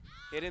pitch.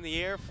 Hit in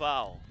the air,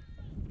 foul.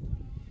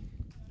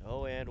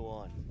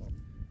 0-1.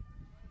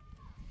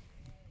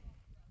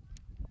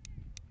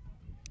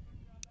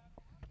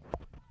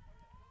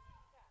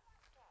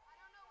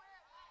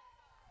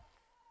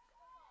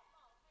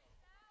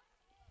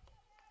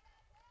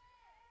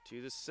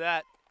 To the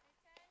set.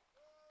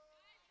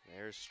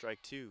 There's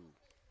strike two.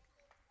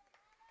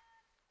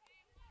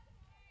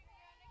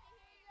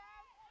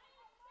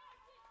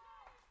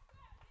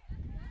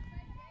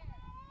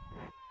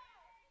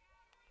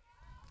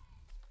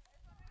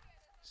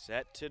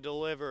 Set to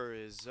deliver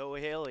is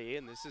Zoe Haley,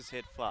 and this is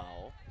hit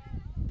foul.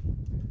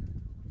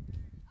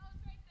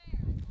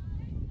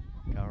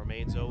 Count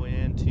remains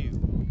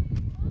 0-2.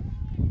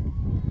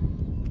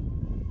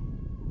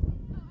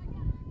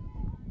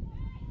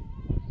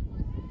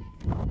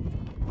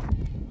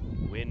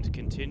 Wind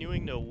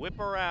continuing to whip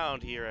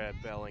around here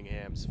at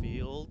Bellingham's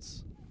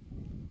Fields.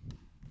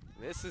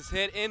 This is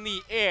hit in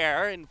the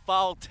air in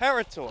foul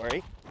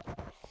territory.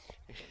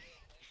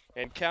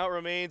 And count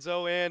remains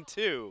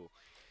 0-2.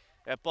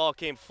 That ball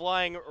came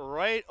flying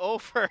right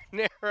over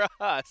near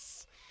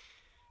us.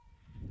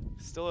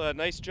 Still a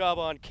nice job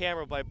on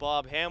camera by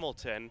Bob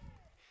Hamilton,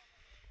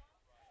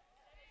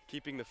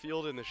 keeping the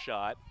field in the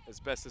shot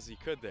as best as he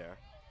could there.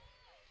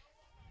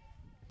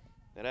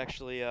 That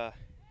actually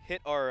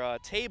hit our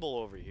table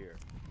over here.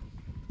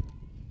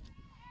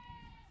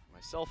 My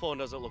cell phone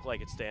doesn't look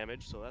like it's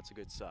damaged, so that's a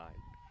good sign.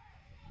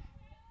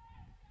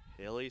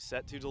 Haley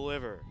set to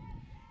deliver.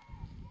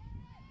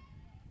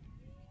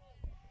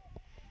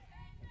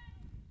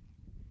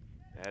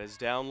 That is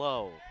down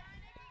low.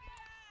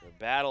 The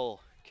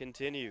battle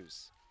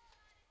continues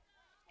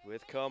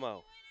with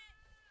Como.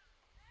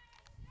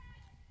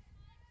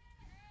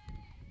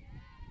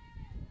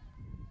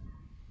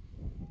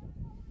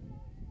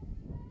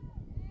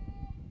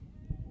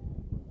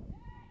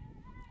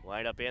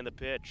 Line up and the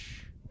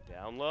pitch.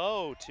 Down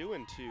low,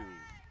 2-2. An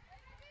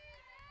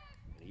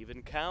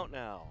even count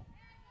now.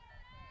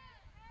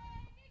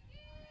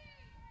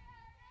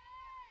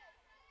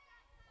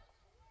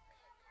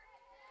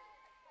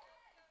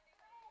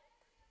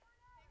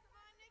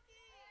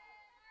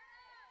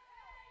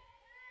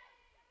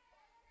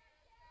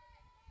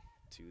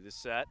 To the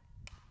set.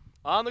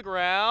 On the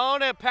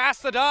ground and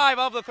past the dive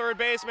of the third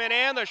baseman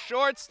and the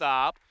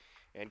shortstop.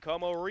 And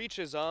Como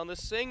reaches on the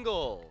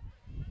single.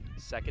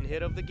 Second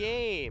hit of the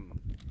game.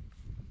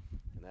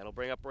 And that'll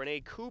bring up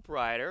Renee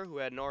Cooprider, who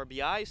had an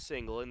RBI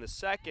single in the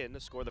second to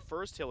score the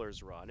first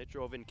Hillers run. It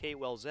drove in Kate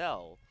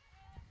Welzell.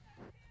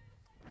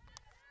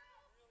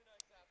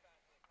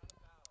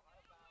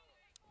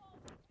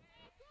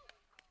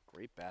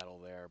 Great battle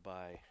there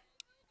by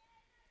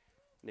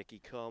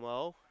Nikki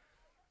Como.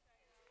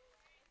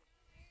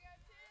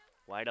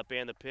 Wide up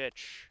and the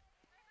pitch.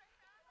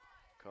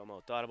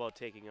 Como thought about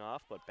taking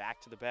off, but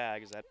back to the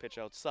bag as that pitch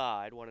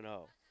outside,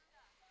 1-0.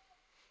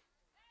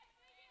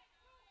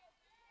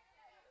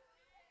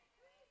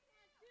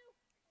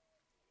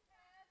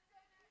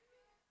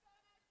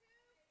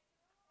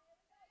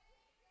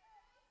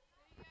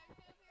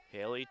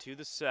 Haley to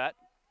the set.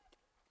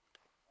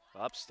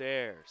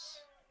 Upstairs.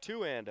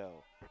 2-0.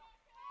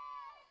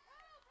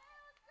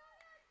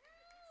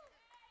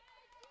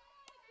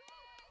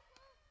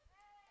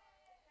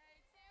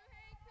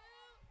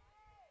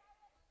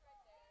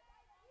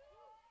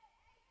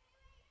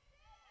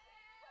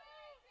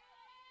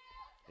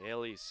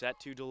 Haley set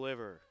to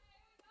deliver.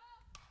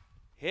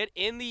 Hit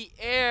in the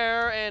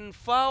air and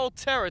foul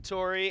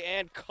territory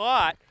and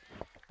caught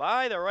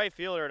by the right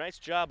fielder. Nice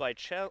job by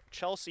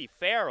Chelsea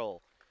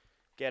Farrell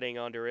getting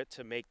under it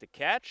to make the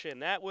catch,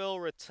 and that will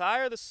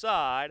retire the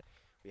side.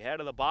 We head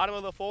to the bottom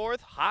of the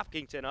fourth.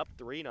 Hopkinton up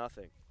 3-0.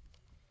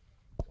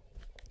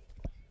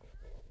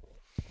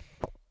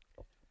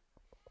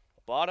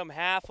 Bottom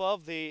half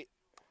of the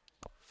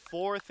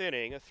fourth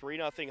inning, a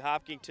 3-0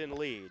 Hopkinton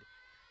lead.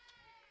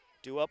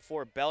 Due up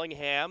for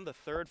Bellingham, the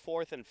third,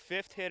 fourth, and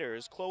fifth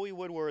hitters. Chloe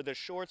Woodward, the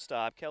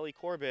shortstop. Kelly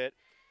Corbett,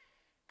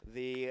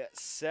 the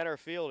center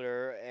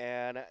fielder.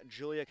 And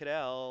Julia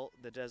Cadell,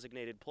 the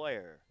designated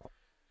player.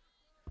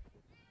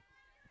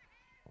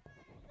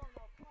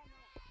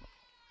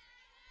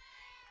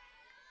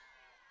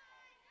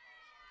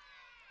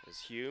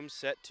 As Hume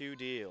set to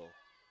deal.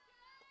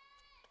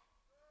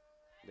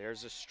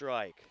 There's a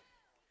strike.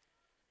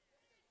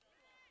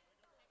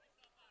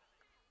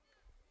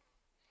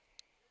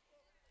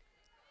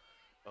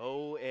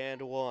 Oh,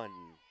 and 1.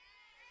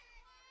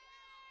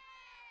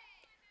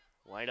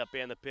 Wind up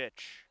and the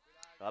pitch.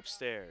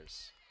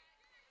 Upstairs.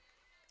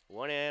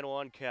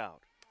 1-1 count.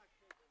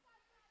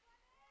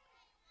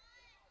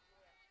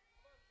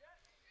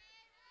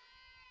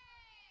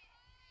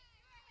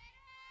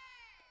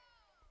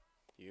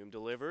 Hume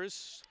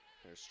delivers.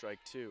 There's strike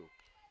 2.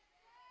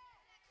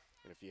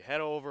 And if you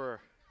head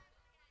over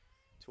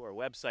to our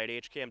website,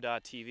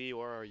 hcam.tv,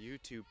 or our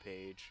YouTube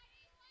page,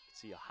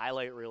 see a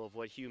highlight reel of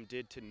what Hume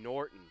did to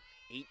Norton.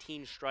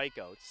 18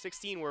 strikeouts,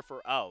 16 were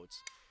for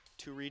outs,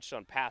 2 reached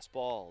on pass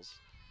balls,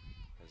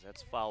 as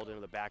that's fouled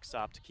into the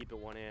backstop to keep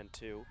it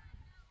 1-2. You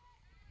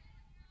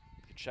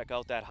can check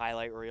out that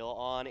highlight reel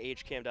on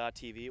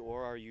hcam.tv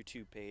or our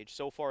YouTube page.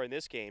 So far in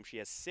this game, she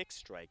has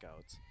 6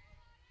 strikeouts.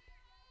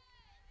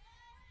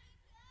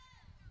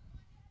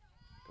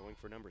 Going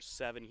for number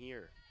 7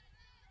 here.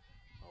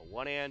 A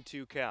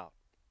 1-2 count.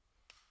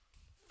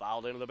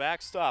 Fouled into the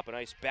backstop. A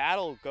nice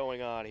battle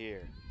going on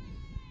here.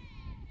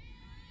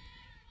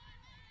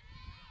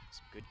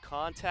 Some good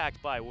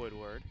contact by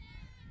Woodward.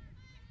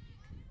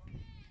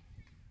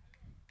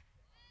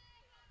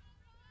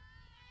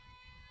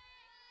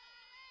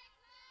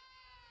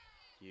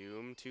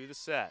 Hume to the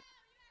set.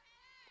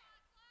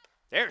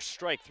 There's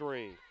strike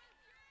three.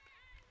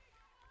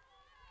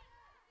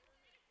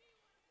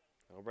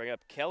 I'll bring up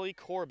Kelly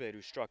Corbett,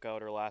 who struck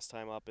out her last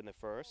time up in the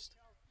first.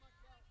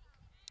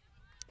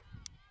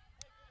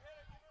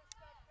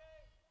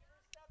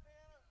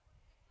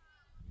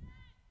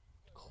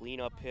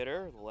 Cleanup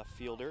hitter, the left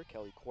fielder,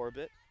 Kelly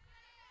Corbett.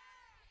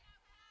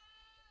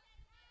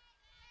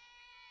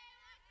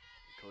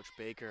 Coach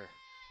Baker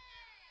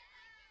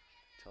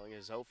telling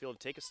his outfield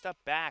to take a step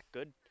back.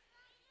 Good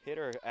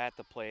hitter at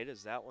the plate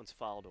as that one's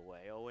fouled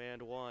away.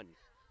 0-1.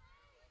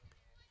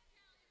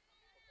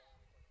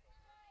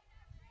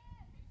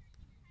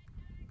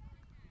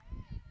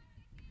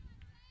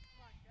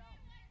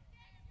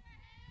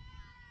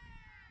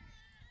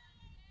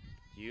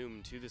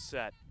 Hume to the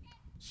set.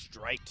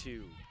 Strike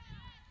two.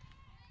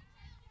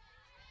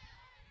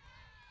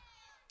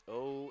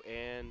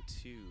 0-2.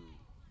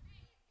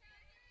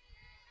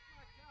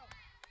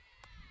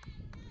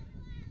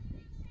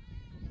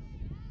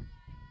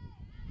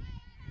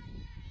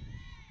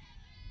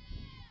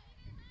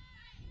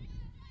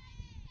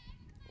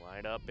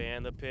 Line up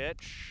and the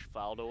pitch.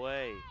 Fouled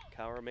away.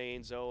 Count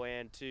remains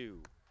 0-2.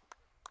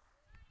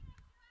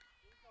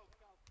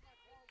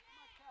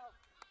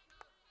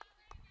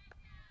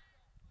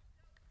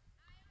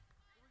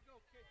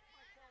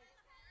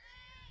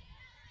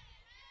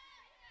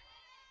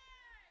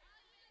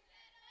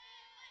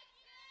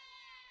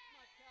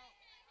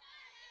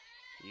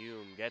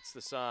 Hume gets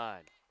the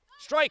sign.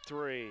 Strike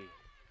three.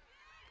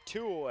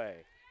 2 away.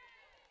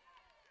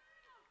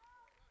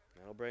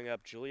 That'll bring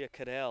up Julia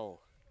Cadell.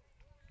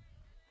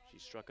 She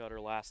struck out her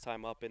last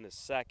time up in the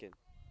second.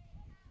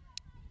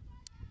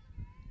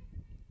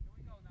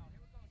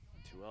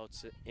 2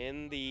 outs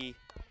in the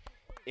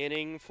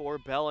inning for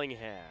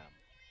Bellingham.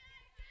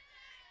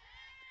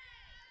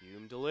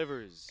 Hume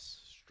delivers.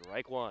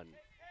 Strike one.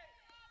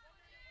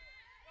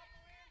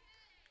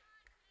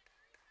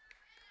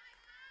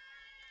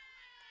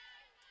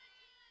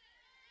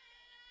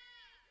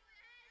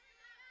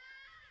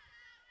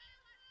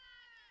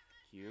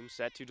 Hume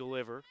set to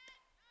deliver.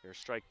 There's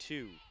strike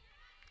two.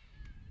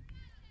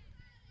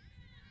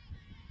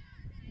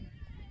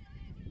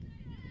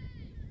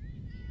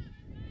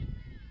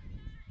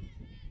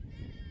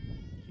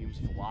 Hume's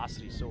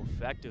velocity is so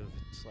effective.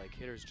 It's like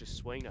hitters just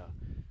swing to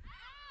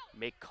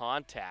make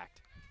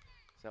contact.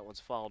 That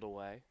one's fouled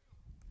away,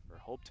 or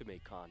hope to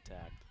make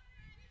contact.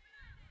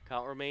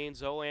 Count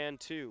remains 0-2.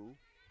 Hume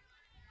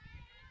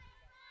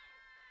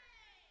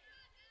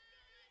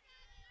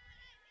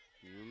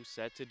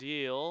set to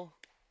deal.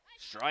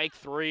 Strike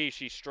three.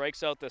 She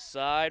strikes out the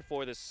side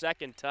for the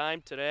second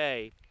time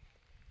today.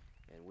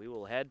 And we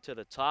will head to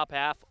the top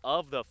half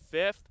of the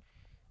fifth.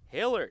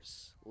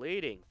 Hillers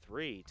leading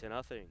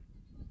 3-0.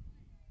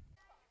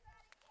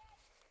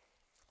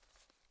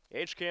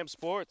 HCAM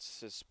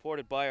Sports is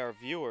supported by our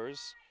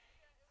viewers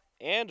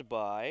and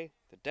by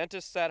the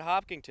Dentists at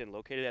Hopkinton,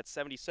 located at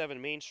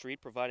 77 Main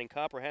Street, providing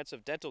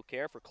comprehensive dental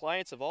care for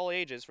clients of all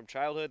ages from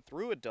childhood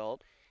through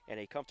adult in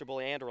a comfortable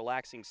and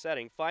relaxing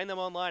setting. Find them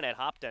online at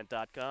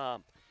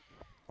hopdent.com.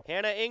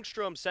 Hannah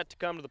Engstrom set to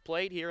come to the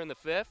plate here in the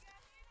fifth.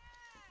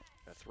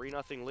 A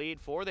 3-0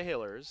 lead for the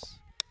Hillers.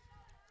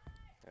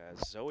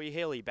 As Zoe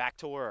Haley back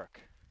to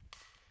work.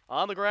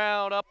 On the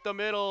ground, up the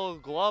middle,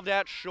 gloved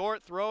at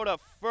short, throw to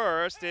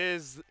first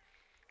is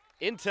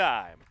in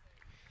time.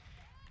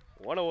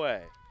 1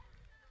 away.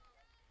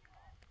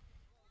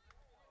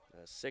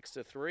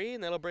 6-3,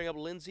 and that'll bring up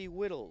Lindsay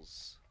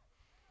Whittles.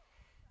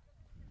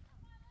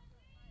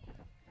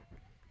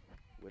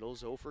 Whittles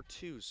 0 for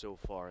 2 so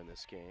far in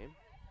this game.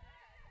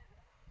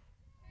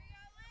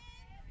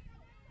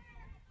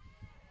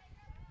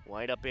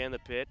 Wind up and the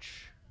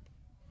pitch.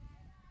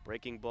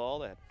 Breaking ball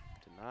that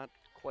did not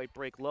quite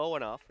break low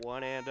enough.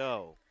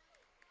 1-0.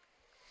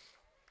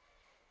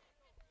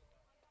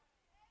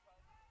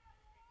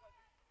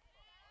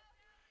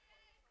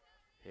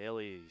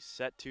 Haley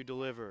set to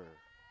deliver.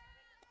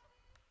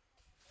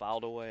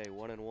 Fouled away,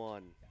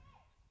 1-1.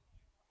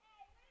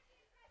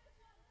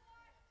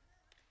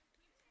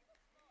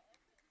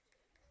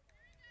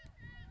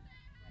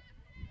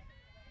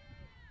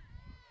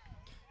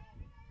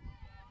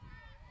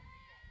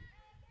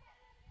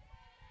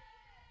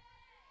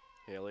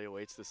 Haley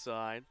awaits the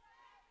sign.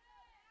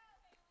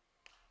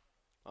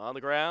 On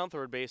the ground,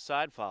 third base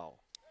side foul.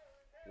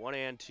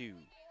 1-2.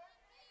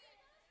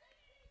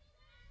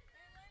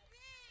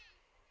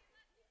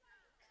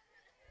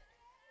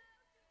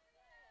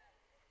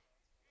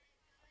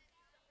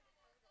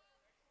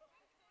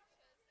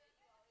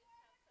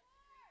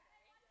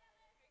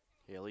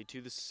 Haley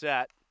to the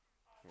set.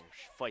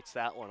 She fights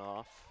that one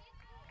off.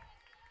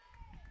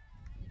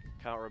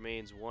 Count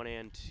remains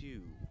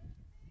 1-2.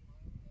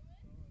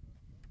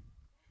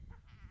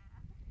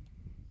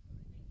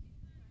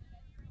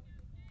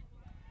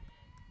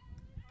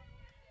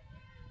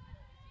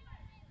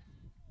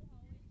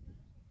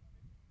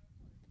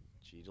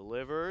 She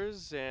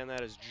delivers, and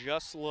that is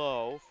just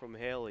low from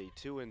Haley,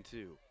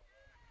 2-2.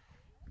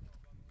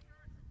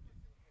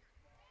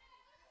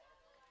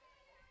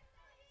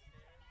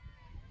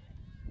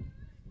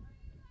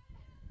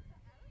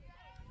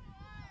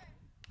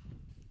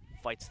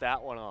 Fights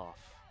that one off.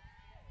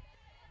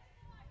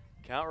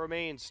 Count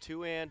remains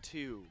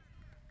 2-2.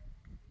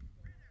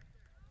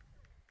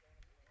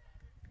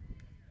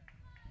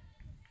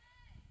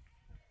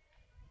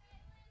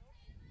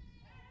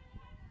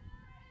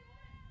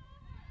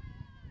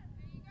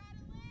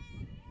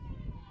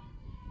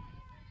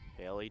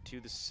 Haley to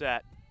the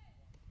set.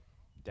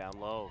 Down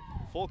low.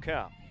 Full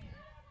count.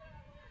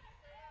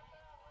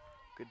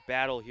 Good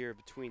battle here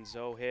between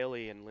Zoe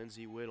Haley and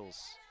Lindsay Whittles.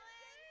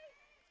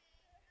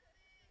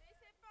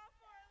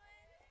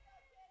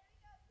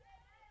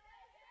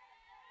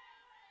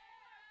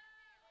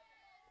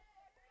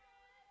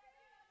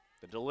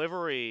 The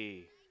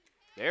delivery.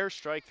 There's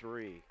strike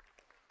three.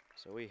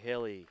 Zoe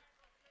Haley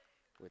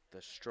with the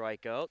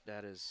strikeout.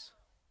 That is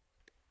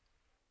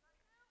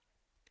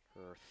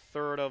her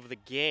third of the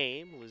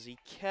game. Lizzie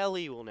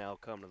Kelly will now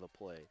come to the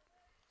plate.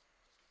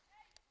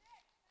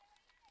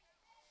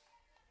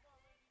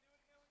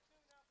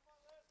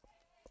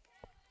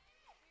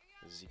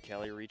 Lizzie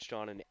Kelly reached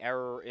on an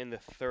error in the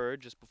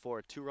third just before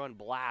a two-run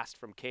blast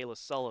from Kayla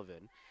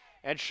Sullivan.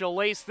 And she'll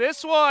lace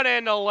this one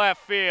into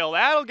left field.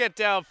 That'll get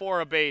down for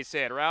a base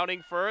hit.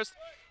 Rounding first,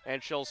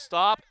 and she'll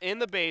stop in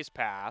the base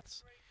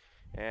paths.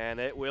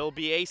 And it will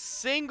be a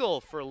single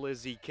for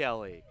Lizzie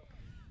Kelly.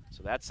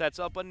 So that sets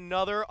up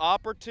another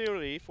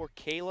opportunity for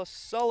Kayla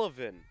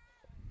Sullivan.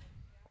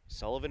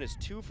 Sullivan is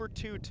 2 for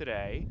 2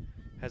 today,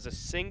 has a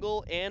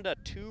single and a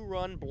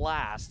two-run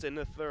blast in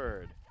the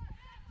third.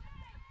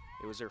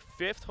 It was her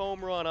 5th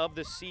home run of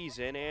the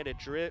season, and it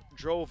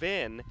drove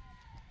in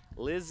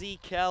Lizzie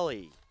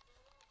Kelly.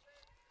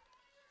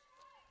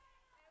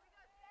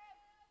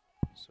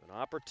 So an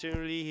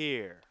opportunity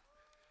here,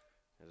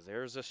 as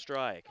there's a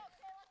strike.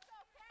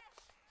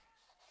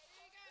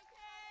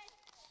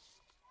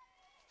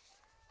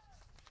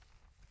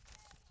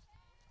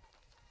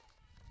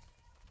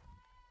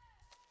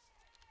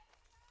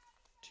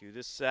 To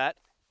the set,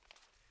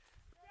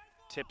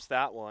 tips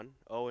that one,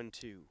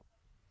 0-2.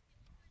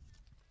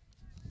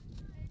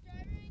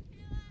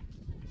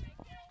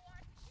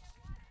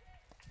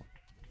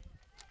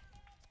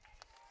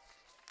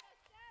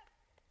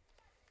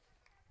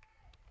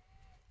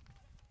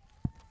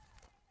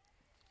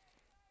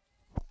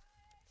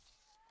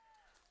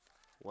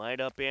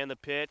 Lined up and the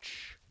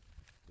pitch.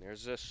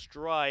 There's a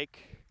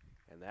strike,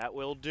 and that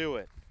will do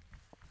it.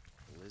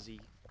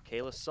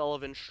 Kayla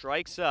Sullivan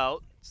strikes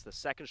out. It's the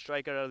second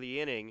strikeout of the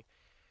inning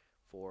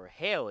for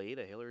Haley.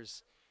 The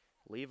Hillers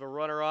leave a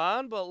runner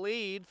on, but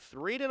lead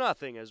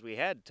 3-0 as we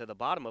head to the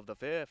bottom of the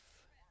 5th.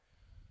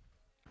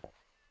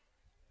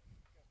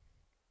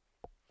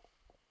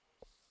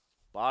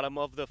 Bottom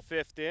of the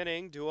 5th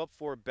inning, due up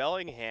for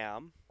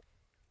Bellingham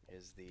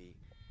is the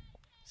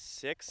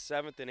 6th,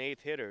 7th, and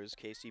 8th hitters,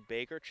 Casey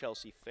Baker,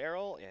 Chelsea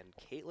Farrell, and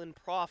Caitlin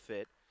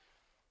Profit,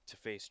 to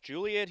face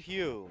Juliet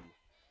Hume.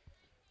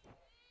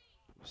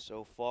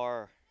 So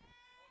far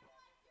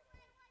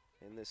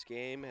in this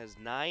game has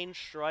 9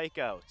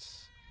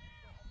 strikeouts.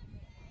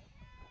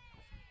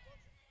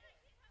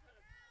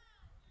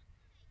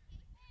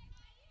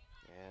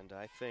 And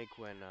I think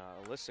when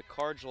Alyssa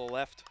Cargill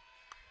left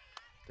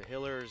the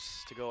Hillers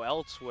to go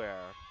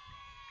elsewhere,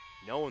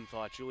 no one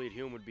thought Juliet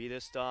Hume would be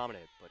this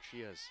dominant, but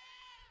she has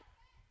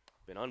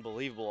been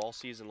unbelievable all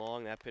season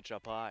long. That pitch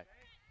up high.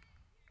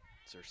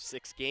 It's her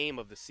 6th game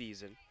of the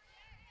season.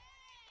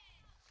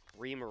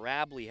 Bree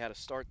Rabley had to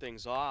start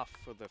things off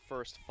for the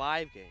first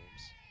 5 games.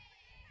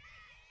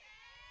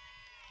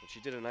 And she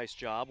did a nice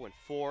job, went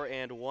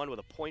 4-1 with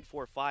a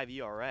 .45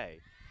 ERA.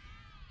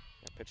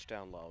 That pitch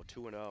down low,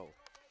 2-0.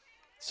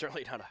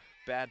 Certainly not a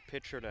bad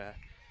pitcher to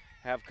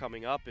have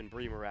coming up in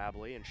Bree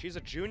Rabley, and she's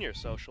a junior,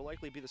 so she'll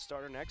likely be the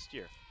starter next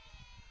year.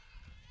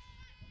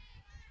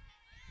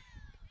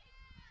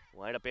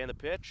 Lineup and the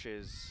pitch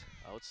is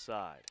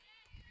outside.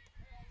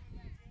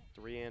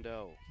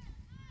 3-0.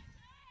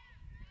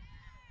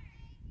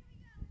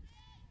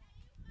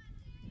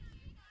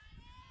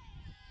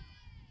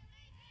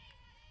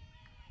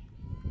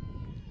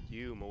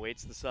 Hume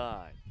awaits the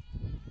side.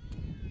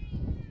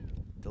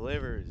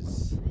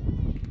 Delivers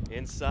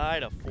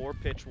inside, a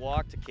 4-pitch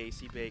walk to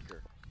Casey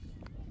Baker.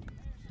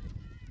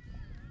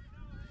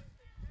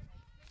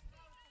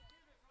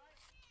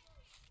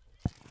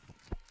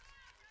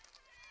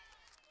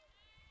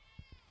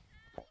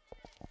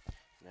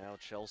 Now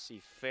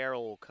Chelsea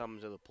Farrell will come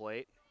to the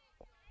plate.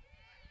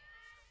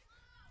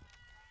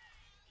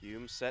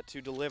 Hume set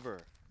to deliver.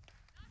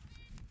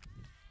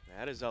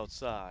 That is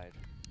outside.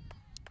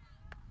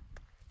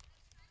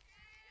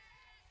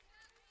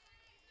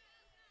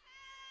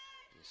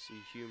 You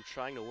see Hume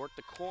trying to work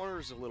the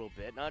corners a little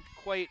bit, not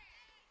quite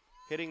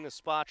hitting the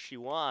spot she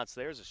wants.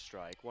 There's a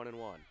strike,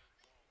 1-1.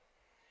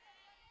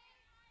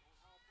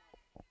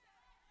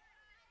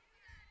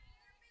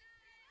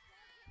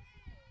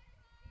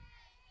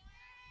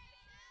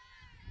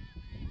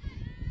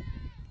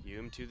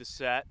 Hume to the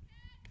set.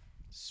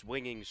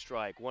 Swinging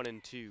strike,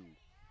 1-2.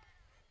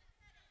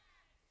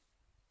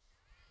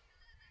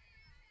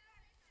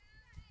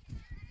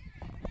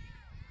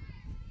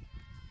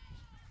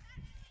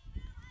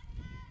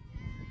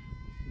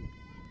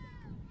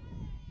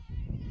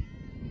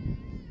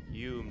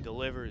 Hume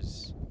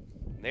delivers.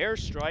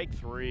 There's strike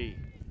 3.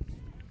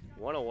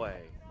 One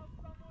away.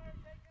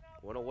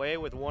 One away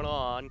with one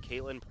on.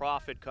 Caitlin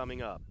Profit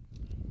coming up.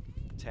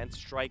 10th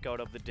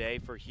strikeout of the day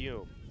for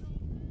Hume.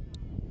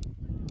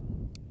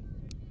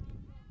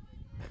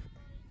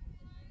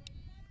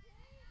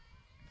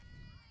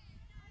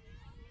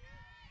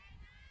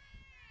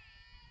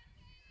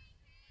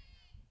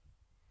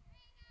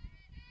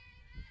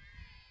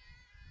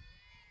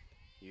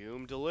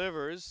 Hume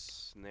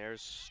delivers, and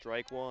there's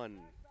strike 1.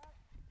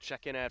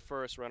 Check in at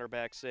first, runner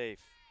back safe.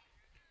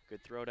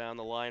 Good throw down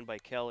the line by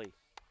Kelly.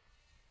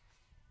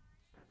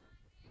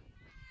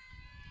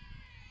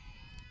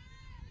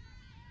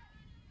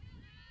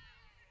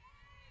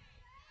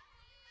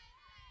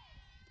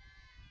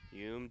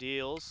 Hume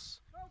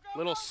deals.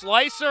 Little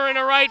slicer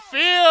into right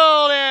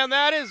field, and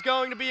that is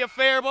going to be a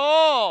fair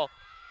ball.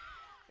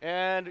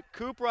 And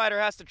Coop Rider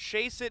has to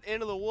chase it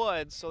into the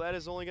woods, so that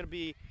is only going to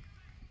be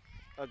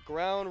a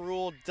ground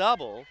rule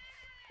double.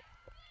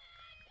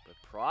 But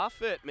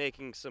Profit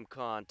making some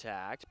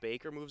contact.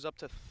 Baker moves up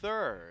to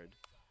third.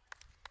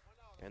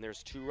 And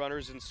there's 2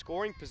 runners in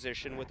scoring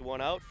position with 1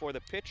 out for the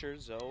pitcher,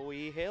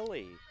 Zoe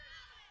Haley.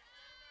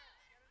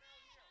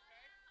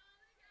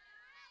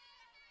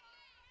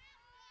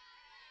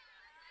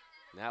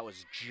 That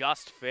was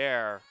just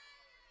fair.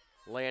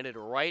 Landed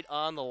right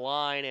on the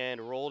line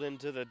and rolled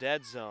into the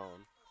dead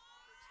zone.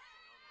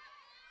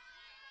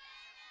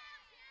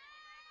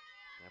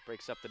 That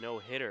breaks up the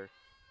no-hitter.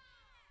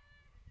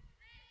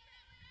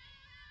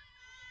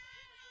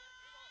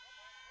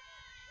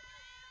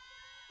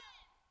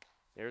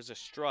 There's a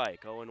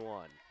strike,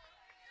 0-1.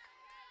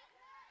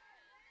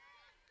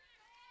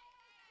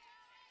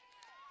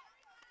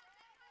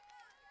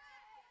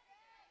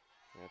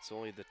 That's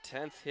only the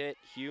 10th hit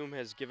Hume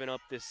has given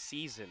up this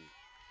season.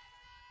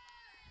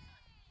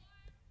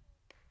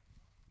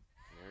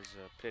 There's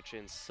a pitch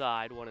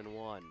inside,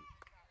 1-1.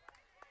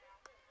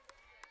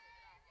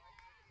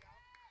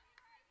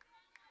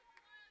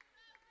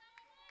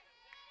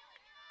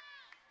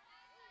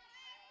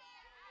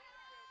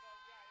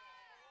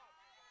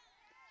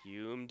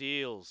 Hume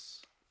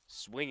deals.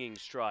 Swinging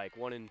strike,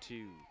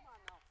 1-2.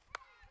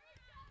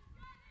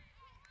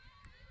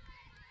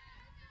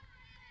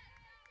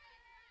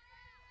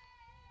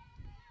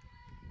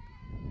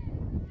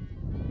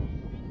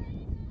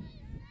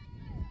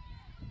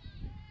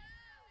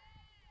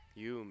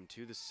 Hume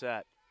to the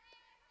set.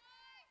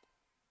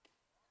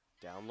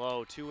 Down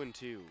low,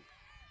 2-2.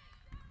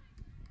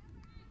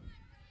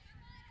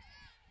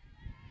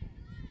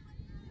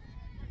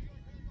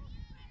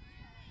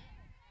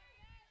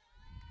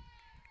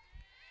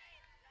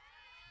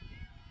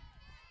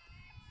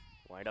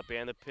 Wind up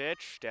and the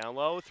pitch. Down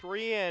low,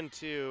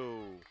 3-2.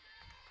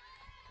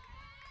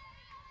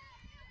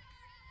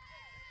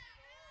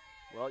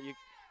 Well, it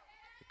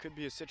could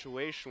be a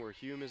situation where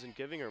Hume isn't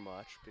giving her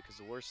much, because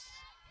the worst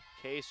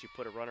case, you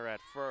put a runner at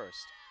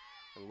first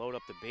and load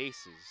up the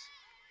bases.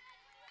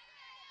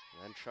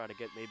 And then try to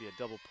get maybe a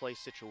double play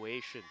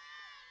situation.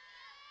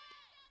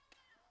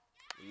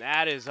 And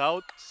that is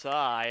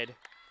outside.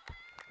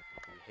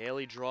 And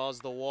Haley draws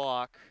the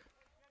walk.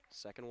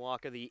 Second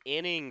walk of the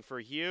inning for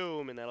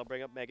Hume, and that'll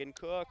bring up Megan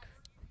Cook.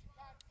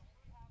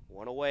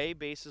 1 away,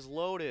 bases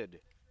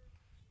loaded.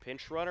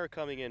 Pinch runner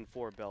coming in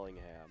for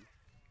Bellingham.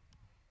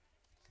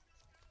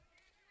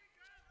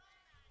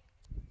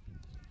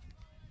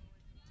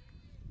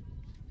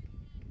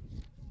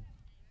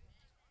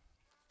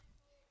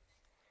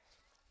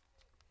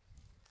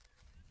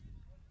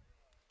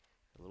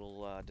 A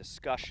little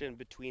discussion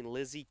between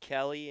Lizzie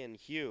Kelly and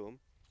Hume.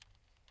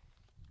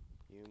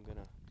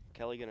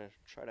 Kelly gonna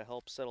try to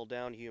help settle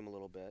down Hume a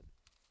little bit.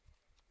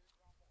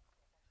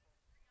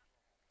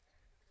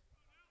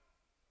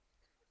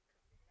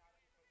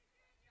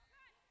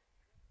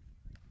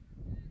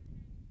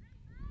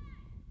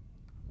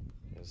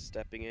 As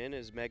stepping in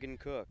is Megan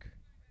Cook.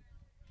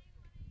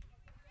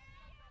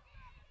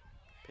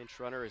 Pinch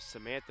runner is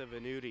Samantha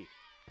Venuti.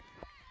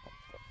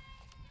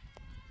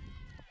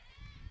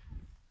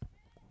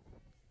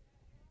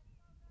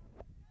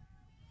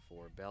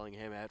 For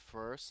Bellingham at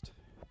first.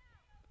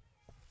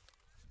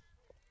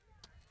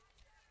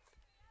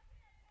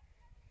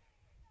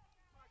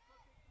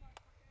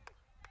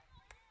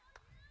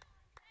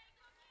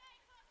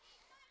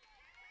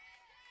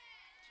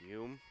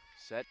 Hume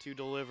set to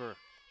deliver.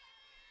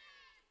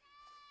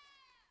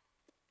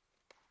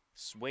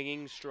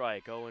 Swinging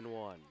strike,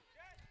 0-1.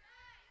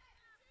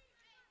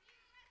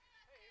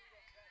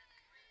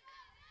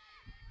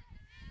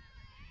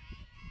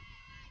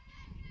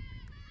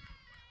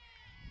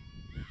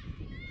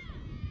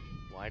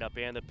 Wind up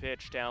and the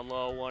pitch, down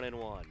low,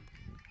 1-1.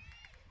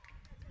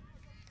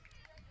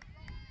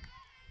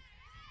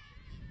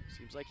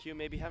 Seems like Hume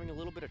may be having a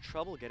little bit of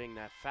trouble getting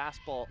that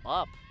fastball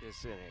up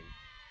this inning.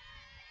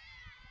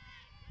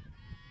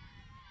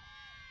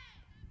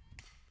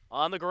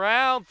 On the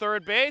ground,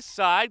 third base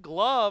side,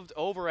 gloved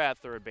over at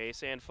third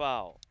base and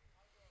foul.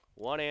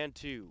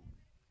 1-2.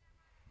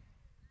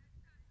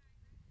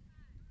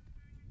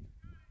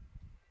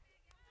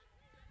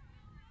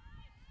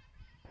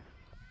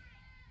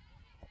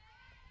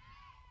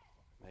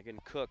 Megan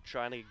Cook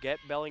trying to get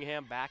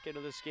Bellingham back into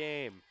this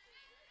game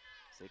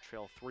as they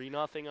trail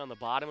 3-0 on the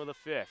bottom of the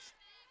fifth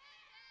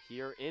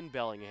here in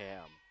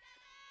Bellingham.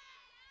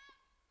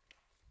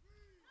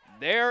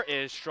 There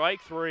is strike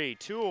three,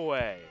 2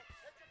 away.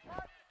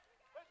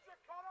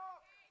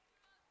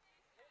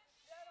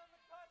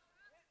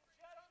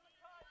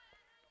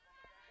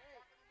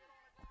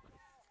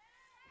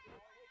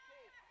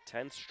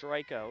 10th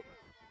strikeout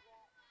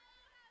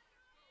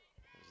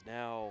is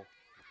now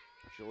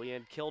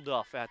Julianne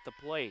Kilduff at the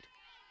plate.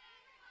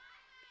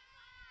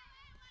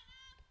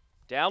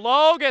 Down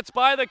low, gets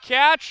by the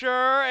catcher,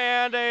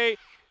 and a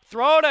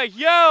throw to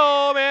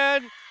Hume,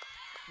 and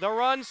the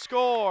run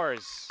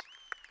scores.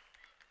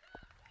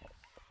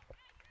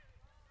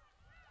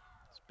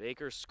 As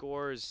Baker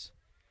scores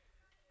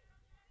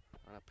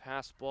on a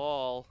pass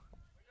ball.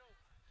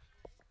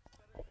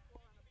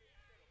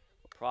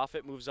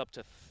 Profit moves up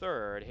to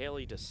third,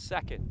 Haley to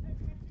second.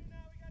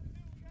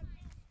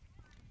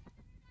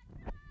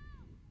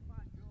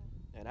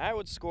 And I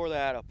would score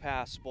that a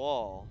pass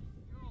ball,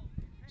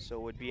 so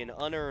it would be an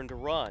unearned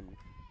run.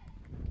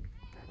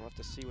 We'll have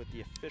to see what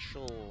the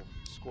official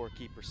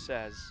scorekeeper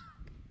says,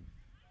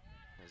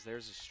 as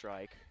there's a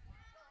strike.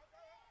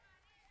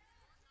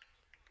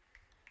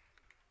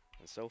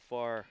 And so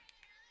far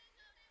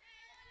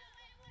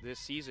this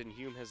season,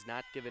 Hume has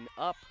not given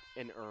up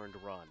an earned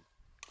run.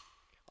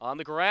 On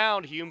the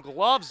ground, Hume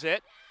gloves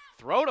it,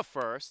 throw to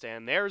first,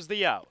 and there's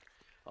the out.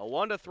 A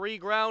 1-3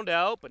 ground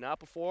out, but not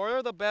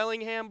before the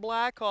Bellingham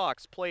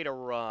Blackhawks played a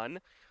run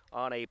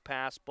on a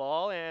pass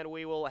ball, and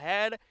we will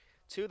head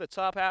to the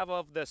top half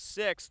of the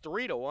sixth,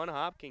 3-1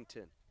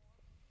 Hopkinton.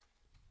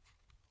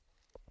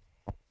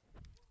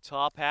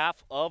 Top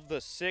half of the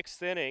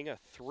sixth inning, a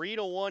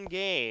 3-1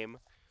 game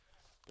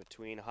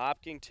between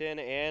Hopkinton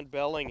and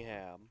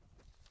Bellingham.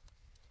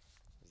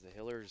 As the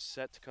Hillers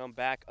set to come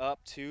back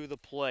up to the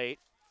plate.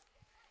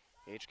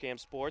 HCAM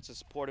Sports is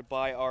supported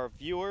by our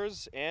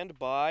viewers and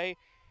by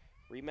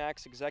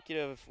RE/MAX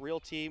Executive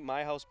Realty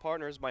My House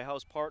Partners. My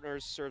House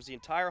Partners serves the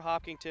entire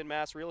Hopkinton,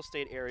 Mass real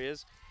estate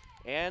areas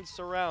and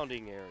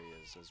surrounding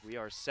areas as we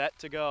are set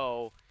to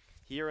go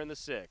here in the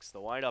sixth. The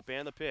windup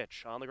and the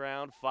pitch on the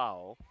ground,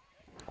 foul.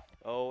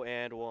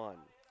 0-1.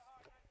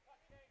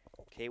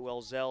 Kate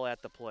Welzell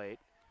at the plate.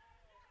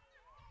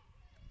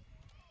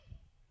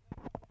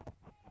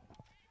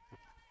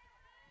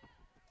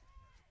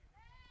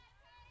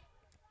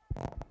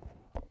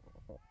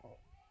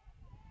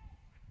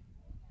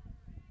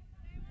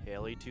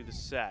 Haley to the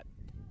set.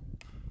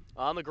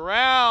 On the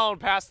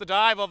ground, past the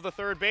dive of the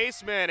third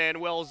baseman, and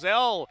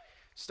Welzell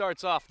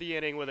starts off the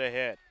inning with a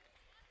hit.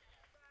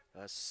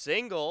 A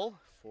single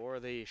for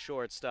the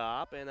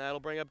shortstop, and that'll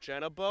bring up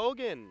Jenna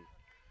Bogan.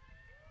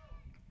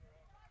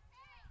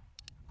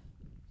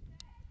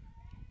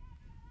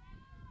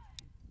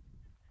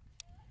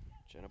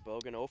 Jenna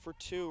Bogan 0 for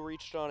 2,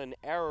 reached on an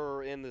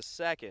error in the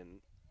second.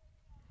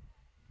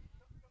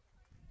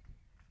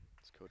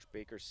 It's Coach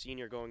Baker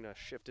Sr. going to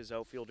shift his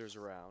outfielders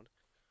around.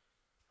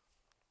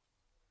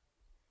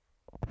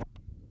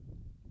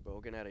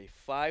 Bogan had a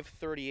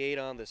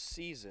 .538 on the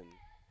season.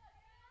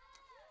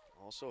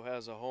 Also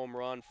has a home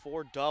run,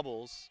 4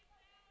 doubles.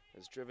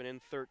 Has driven in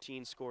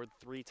 13, scored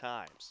 3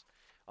 times.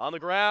 On the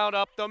ground,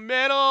 up the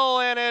middle,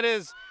 and it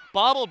is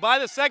bobbled by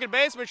the second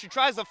baseman. She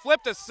tries to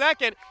flip to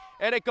second,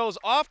 and it goes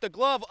off the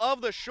glove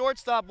of the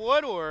shortstop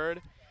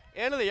Woodward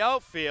into the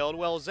outfield.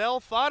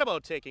 Welzell thought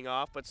about taking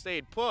off, but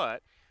stayed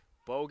put.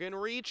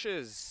 Bogan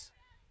reaches.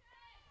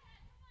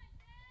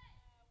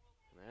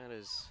 That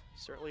is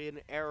certainly an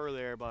error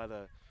there by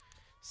the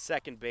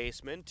second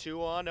baseman.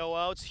 2 on, no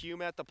outs.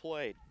 Hume at the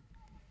plate.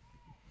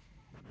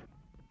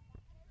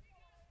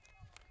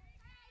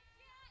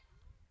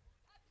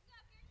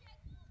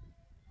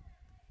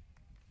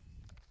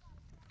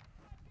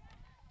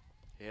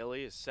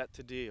 Haley is set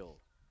to deal.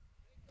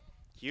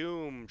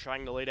 Hume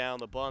trying to lay down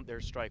the bunt.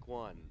 There's strike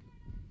 1.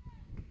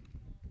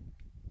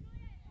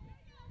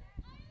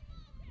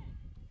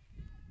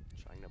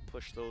 Trying to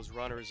push those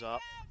runners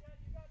up.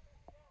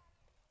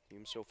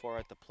 Hume so far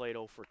at the plate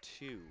 0 for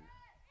 2.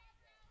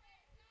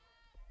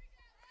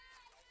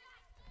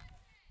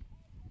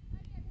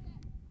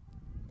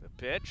 The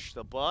pitch,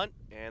 the bunt,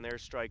 and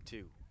there's strike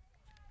 2.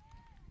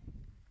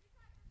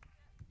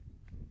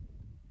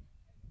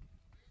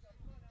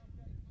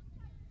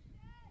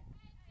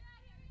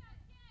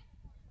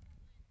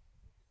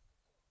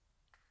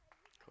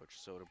 Coach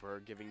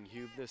Soderberg giving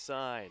Hume the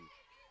sign.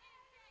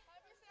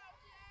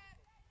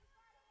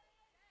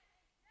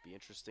 Be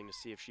interesting to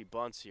see if she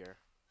bunts here.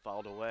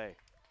 Fouled away.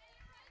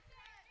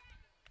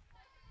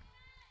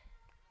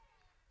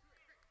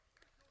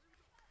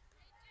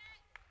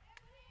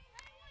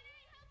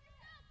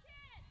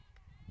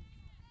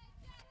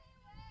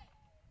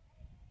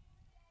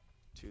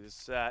 To the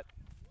set.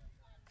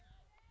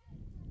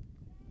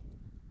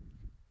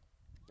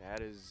 That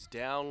is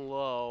down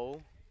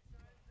low.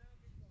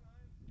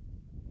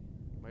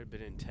 Might have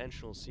been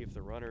intentional, see if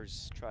the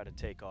runners try to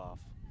take off.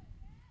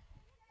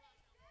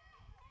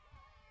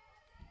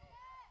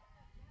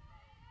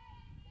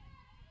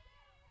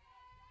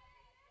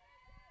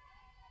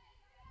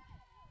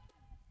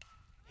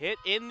 Hit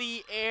in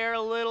the air,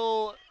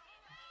 little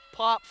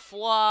pop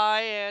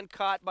fly, and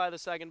caught by the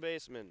second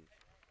baseman.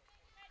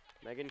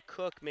 Megan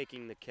Cook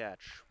making the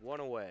catch, one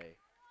away.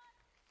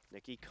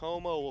 Nikki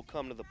Como will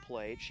come to the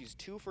plate. She's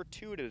 2 for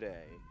 2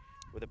 today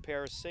with a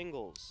pair of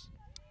singles.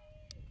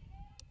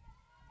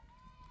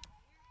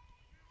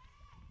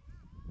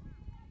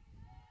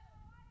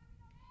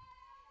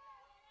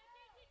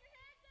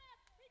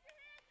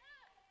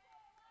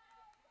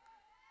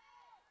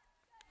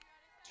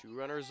 Two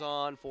runners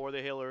on for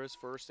the Hillers,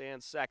 first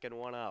and second,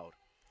 one out.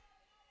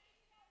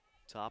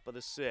 Top of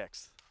the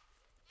sixth.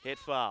 Hit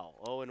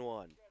foul,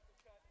 0-1.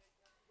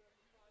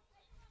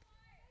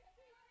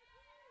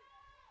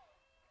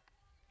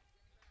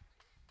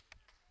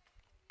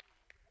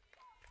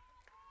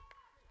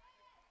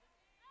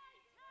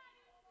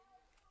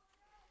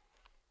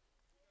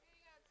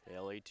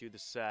 Haley to the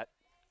set.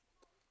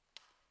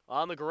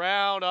 On the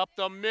ground, up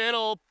the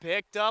middle,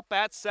 picked up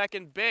at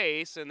second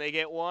base, and they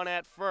get one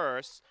at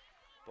first.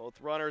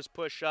 Both runners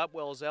push up,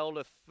 Welzell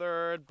to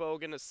third,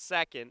 Bogan to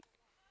second.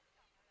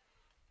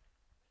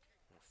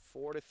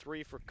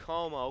 4-3 for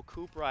Como.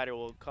 Coop Rider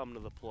will come to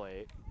the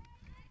plate.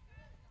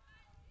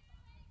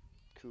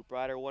 Coop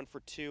Rider 1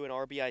 for 2, an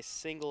RBI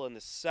single in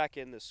the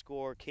second. The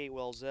score, Kate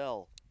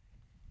Welzell.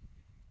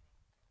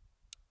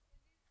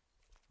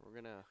 We're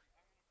going to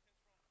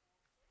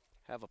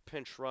have a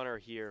pinch runner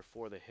here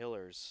for the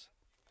Hillers.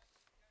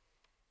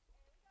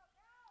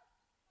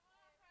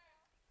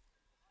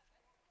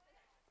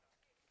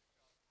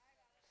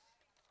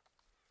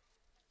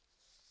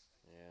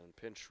 And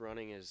pinch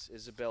running is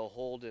Isabel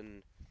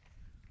Holden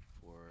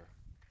for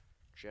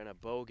Jenna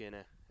Bogan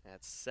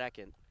at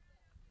second.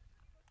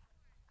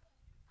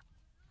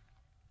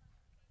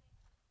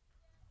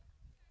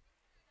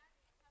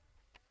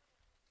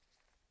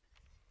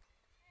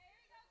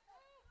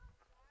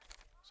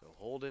 So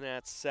Holden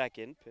at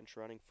second, pinch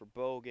running for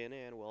Bogan,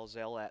 and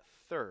Welzell at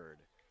third.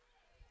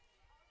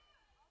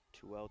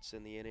 2 outs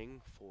in the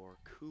inning for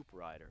Coop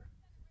Rider.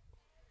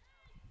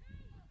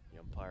 The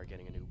umpire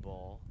getting a new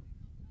ball.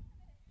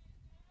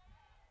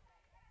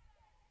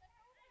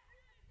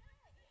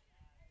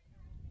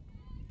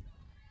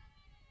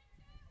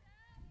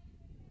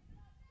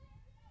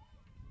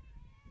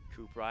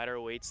 Coop Rider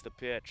awaits the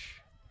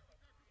pitch.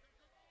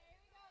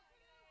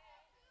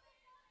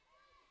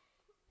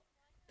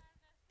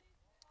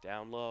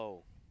 Down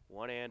low,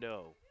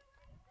 1-0.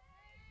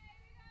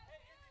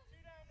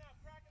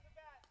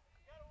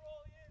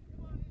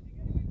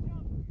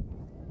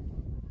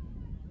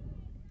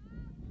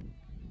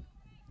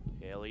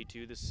 Haley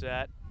to the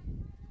set.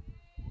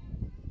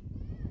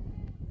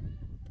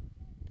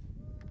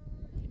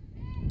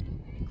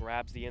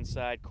 Grabs the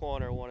inside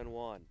corner,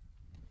 1-1.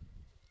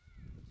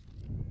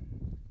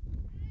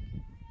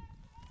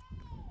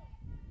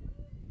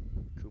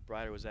 Coop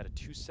Rider was at a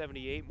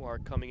 .278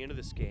 mark coming into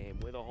this game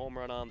with a home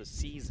run on the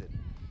season.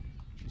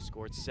 She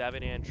scored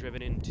 7 and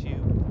driven in 2.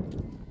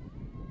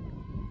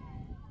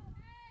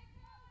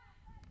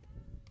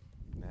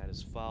 And that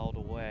is fouled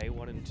away,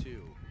 1-2.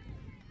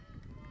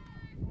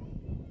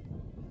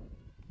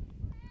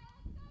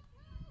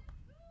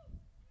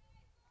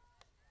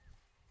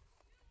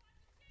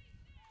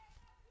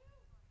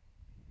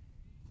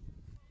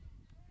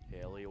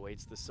 Haley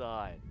awaits the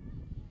side.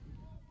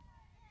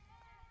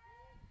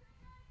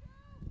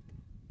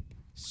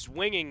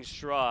 Swinging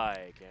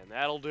strike, and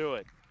that'll do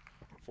it.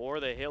 For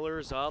the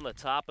Hillers on the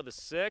top of the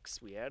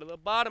 6th. We head to the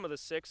bottom of the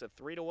 6th, a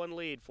 3-1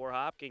 lead for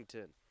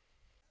Hopkinton.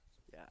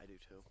 Yeah, I do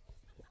too.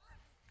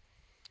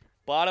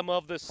 Bottom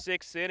of the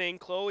 6th inning,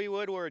 Chloe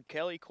Woodward,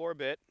 Kelly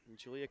Corbett, and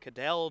Julia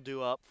Cadell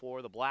due up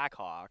for the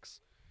Blackhawks.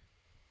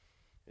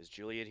 As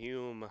Juliet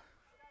Hume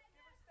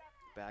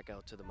back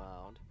out to the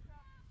mound.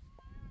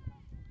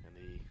 And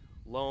the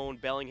lone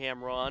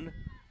Bellingham run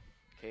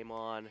came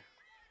on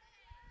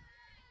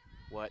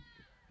what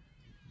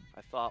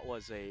I thought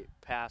was a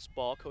pass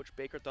ball. Coach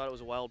Baker thought it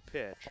was a wild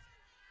pitch.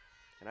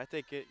 And I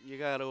think you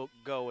got to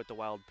go with the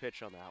wild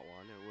pitch on that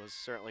one. It was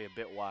certainly a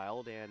bit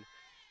wild and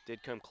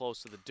did come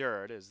close to the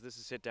dirt as this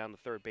is hit down the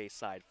third base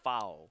side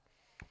foul.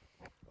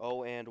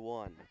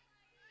 0-1.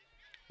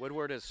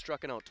 Woodward has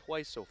struck out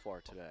twice so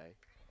far today.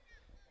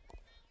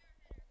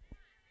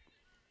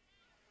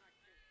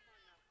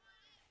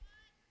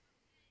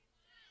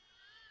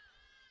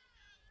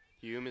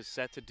 Hume is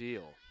set to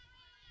deal.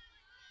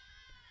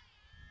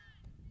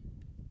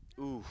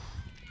 Ooh,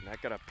 and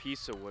that got a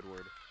piece of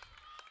Woodward.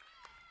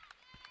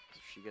 So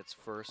she gets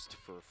first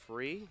for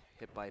free,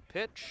 hit by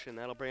pitch, and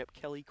that'll bring up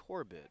Kelly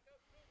Corbett.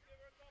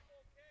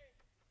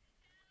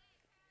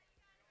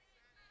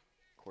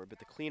 Corbett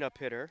the cleanup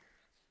hitter.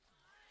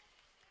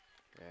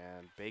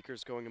 And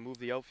Baker's going to move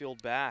the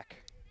outfield back.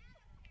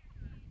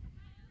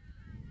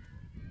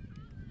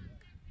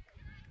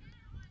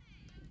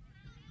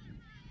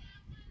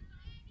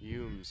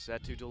 Hume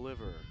set to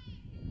deliver.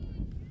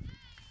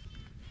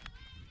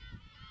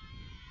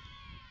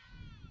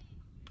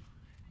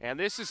 And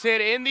this is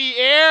hit in the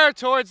air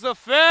towards the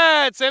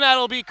fence, and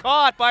that'll be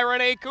caught by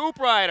Renee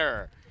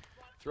Cooprider.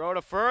 Throw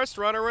to first,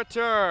 runner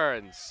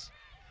returns.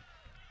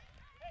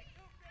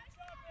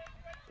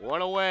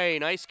 One away,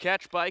 nice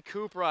catch by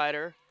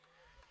Cooprider.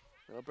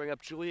 That'll bring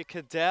up Julia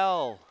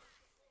Cadell.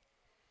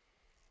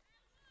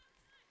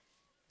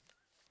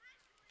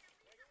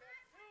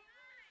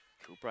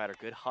 Cooprider,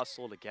 good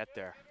hustle to get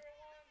there.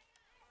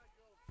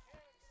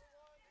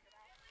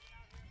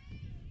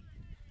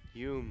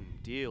 Hume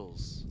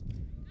deals.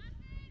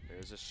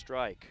 There's a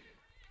strike.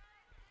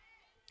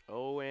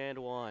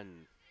 0-1.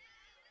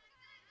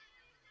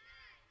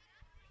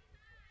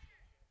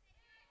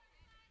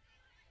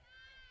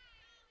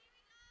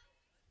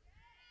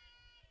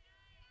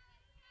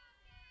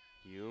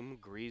 Hume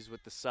agrees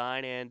with the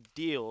sign and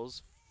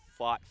deals.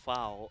 Fought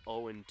foul,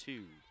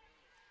 0-2.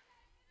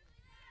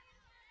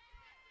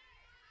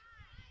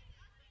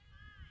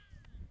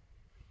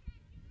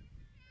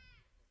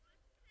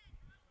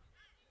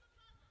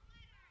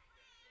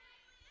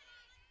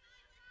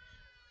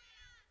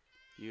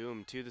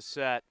 Hume to the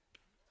set.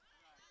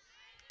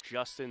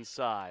 Just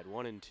inside,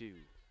 1-2.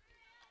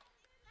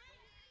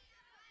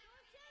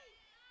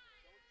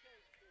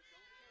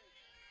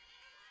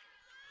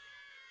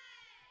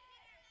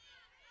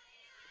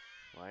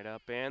 Right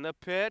up and the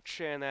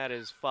pitch, and that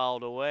is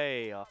fouled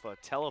away off a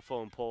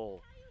telephone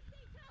pole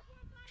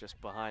just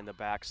behind the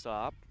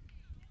backstop.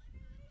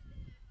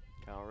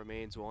 Count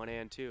remains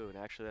 1-2, and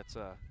actually that's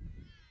a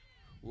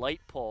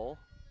light pole.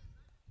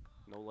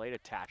 No light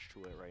attached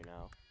to it right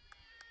now.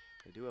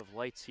 They do have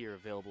lights here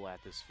available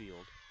at this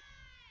field.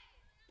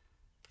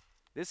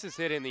 This is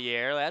hit in the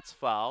air, that's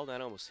foul.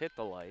 That almost hit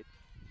the light.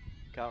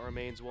 Count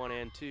remains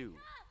 1-2.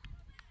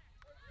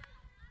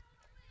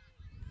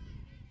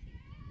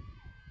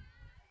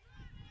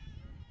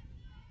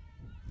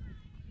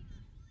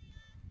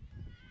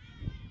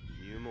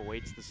 Hume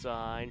awaits the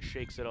sign,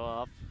 shakes it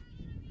off.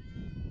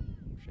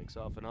 Shakes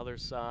off another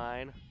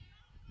sign,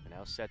 and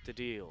now set to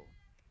deal.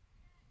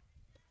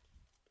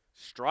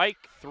 Strike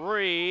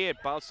 3, it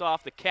bounced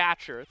off the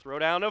catcher. Throw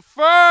down to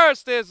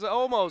first is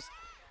almost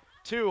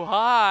too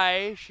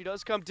high. She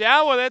does come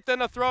down with it, then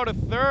the throw to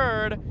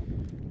third.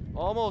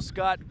 Almost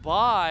got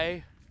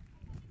by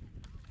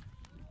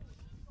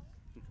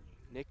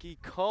Nikki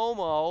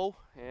Como,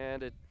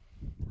 and it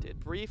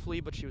did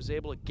briefly, but she was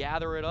able to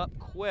gather it up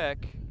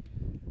quick.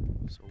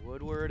 So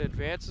Woodward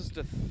advances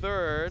to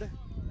third.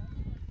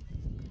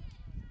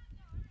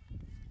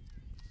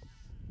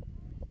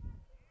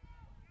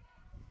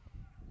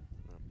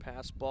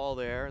 Pass ball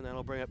there, and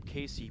that'll bring up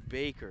Casey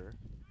Baker.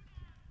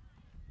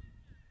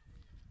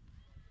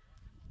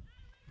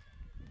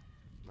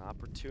 An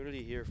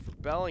opportunity here for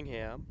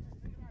Bellingham.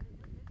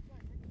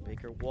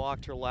 Baker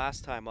walked her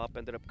last time up,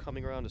 ended up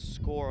coming around to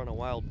score on a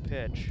wild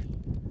pitch.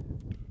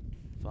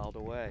 Fouled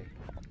away.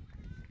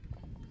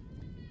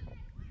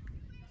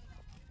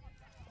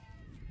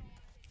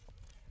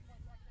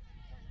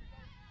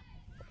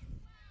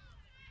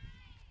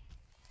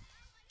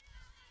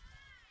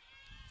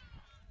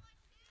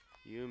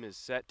 Hume is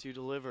set to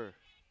deliver.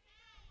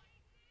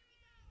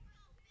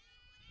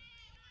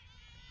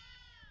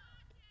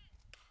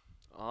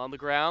 On the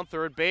ground,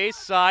 third base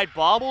side,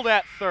 bobbled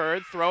at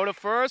third, throw to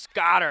first,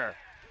 got her.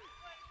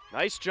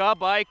 Nice job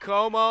by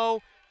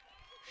Como.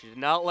 She did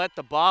not let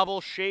the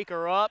bobble shake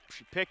her up.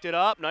 She picked it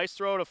up, nice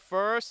throw to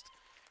first,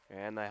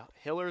 and the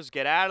Hillers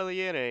get out of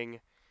the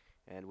inning,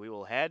 and we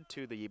will head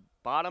to the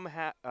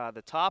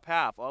the top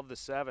half of the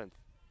 7th.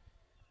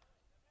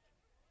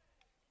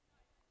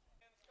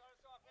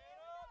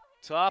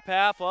 Top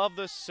half of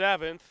the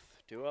 7th.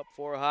 Due up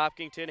for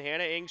Hopkinton,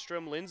 Hannah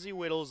Engstrom, Lindsay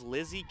Whittles,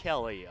 Lizzie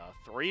Kelly. A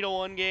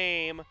 3-1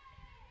 game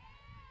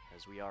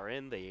as we are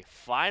in the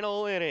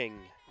final inning.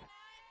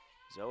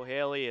 Zoe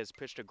Haley has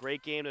pitched a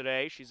great game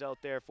today. She's out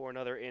there for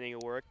another inning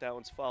of work. That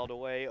one's fouled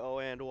away,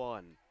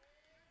 0-1.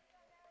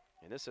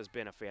 And this has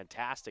been a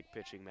fantastic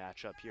pitching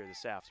matchup here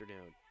this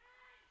afternoon.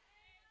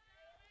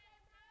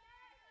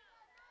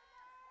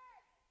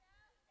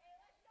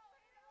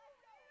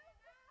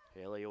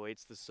 Haley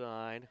awaits the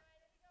sign.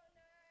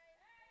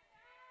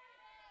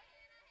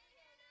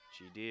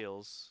 She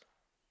deals.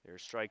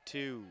 There's strike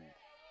 2.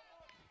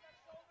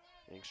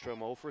 Engstrom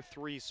 0 for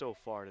 3 so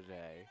far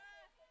today.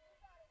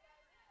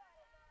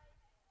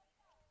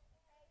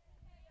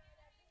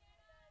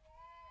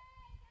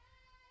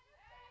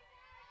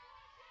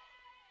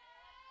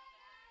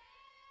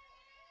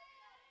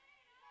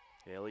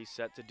 Haley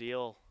set to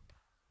deal.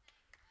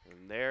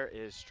 And there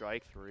is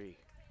strike 3.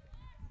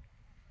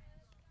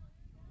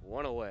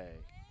 1 away.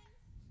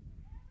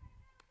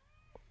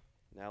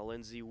 Now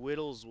Lindsay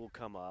Whittles will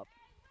come up.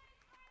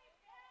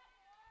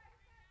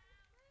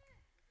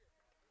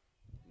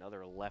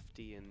 Another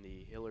lefty in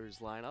the Hillers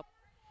lineup.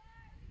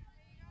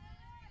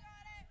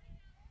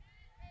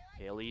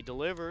 Haley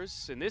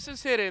delivers, and this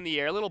is hit in the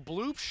air. Little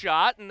bloop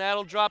shot, and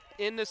that'll drop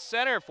into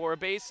center for a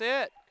base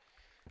hit.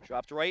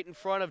 Dropped right in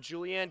front of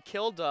Julianne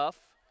Kilduff.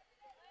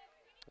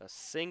 A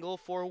single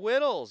for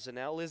Whittles, and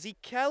now Lizzie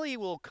Kelly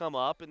will come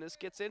up, and this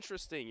gets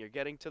interesting. You're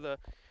getting to the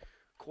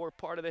core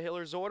part of the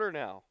Hillers order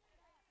now.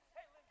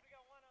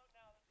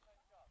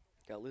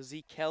 Got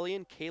Lizzie Kelly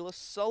and Kayla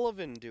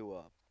Sullivan due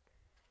up.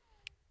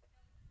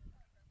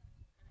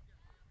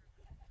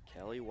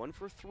 Kelly 1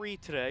 for 3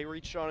 today,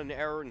 reached on an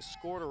error and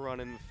scored a run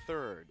in the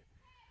third.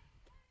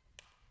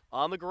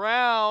 On the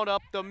ground,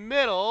 up the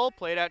middle,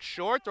 played at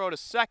short, throw to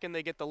second.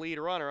 They get the lead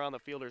runner on the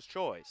fielder's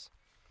choice.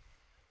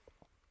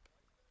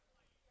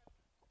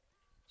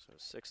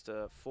 So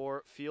 6-4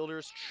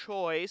 fielder's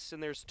choice,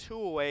 and there's 2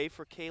 away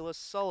for Kayla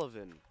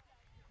Sullivan.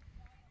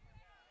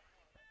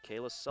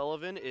 Kayla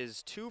Sullivan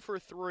is 2 for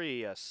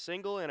 3, a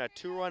single and a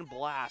 2-run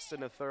blast in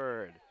the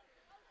third.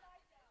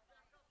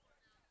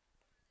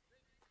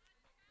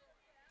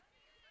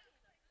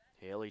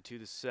 Haley to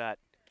the set.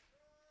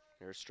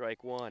 There's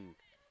strike 1.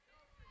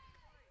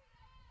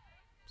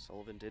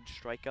 Sullivan did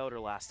strike out her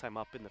last time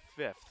up in the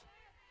 5th.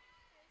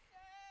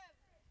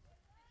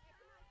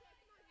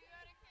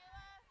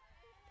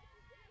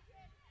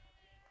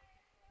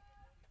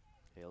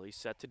 Haley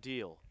set to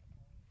deal.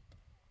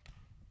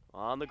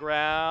 On the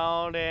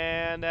ground,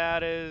 and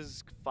that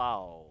is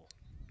foul.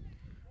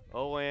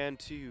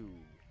 0-2.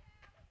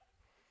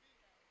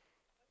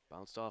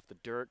 Bounced off the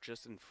dirt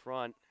just in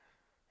front.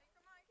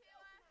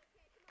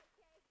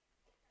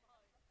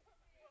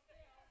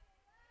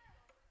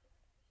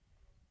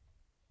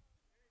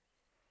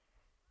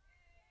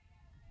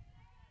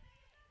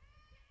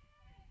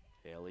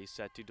 Haley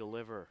set to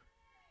deliver.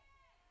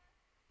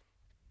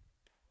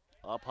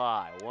 Up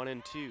high,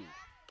 1-2.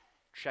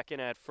 Check in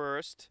at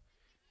first,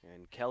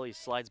 and Kelly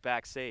slides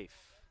back safe.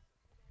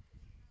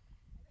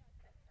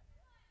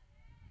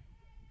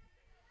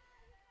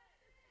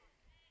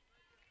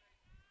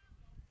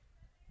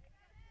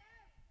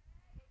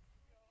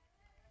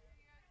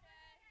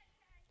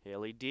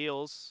 Haley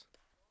deals.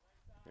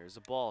 There's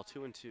a ball,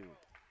 2-2.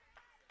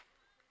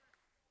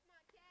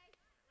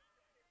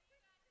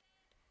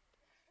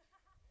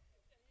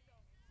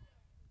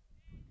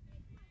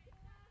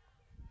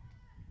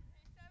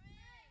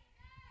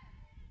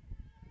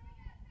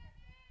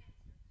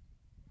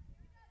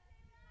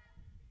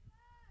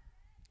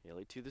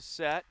 Haley to the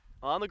set.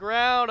 On the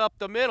ground, up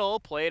the middle,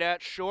 played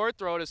at short,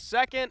 throw to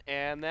second,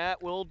 and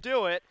that will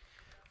do it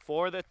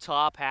for the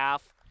top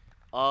half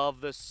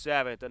of the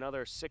 7th.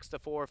 Another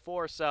 6-4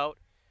 force out,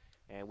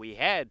 and we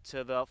head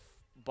to the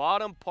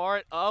bottom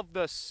part of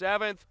the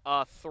 7th,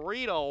 a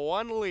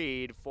 3-1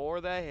 lead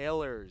for the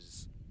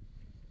Hillers.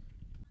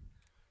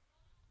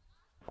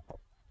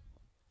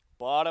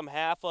 Bottom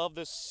half of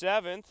the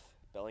 7th,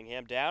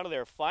 Bellingham down to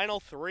their final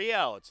 3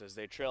 outs as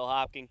they trail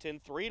Hopkinton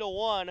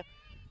 3-1.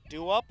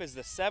 Due up is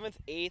the 7th,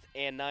 8th,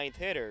 and 9th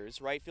hitters,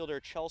 right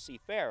fielder Chelsea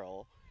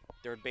Farrell,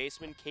 third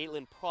baseman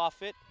Caitlin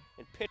Profit,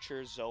 and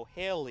pitcher Zoe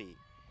Haley.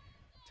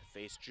 To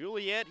face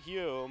Juliet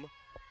Hume,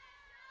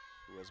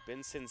 who has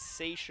been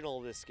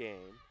sensational this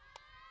game.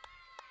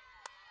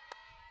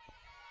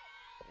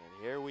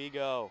 And here we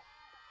go.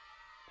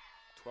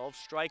 12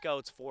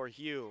 strikeouts for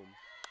Hume.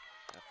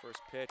 That first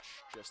pitch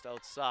just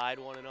outside,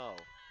 1-0.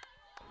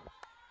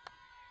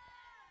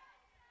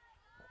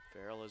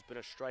 Farrell has been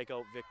a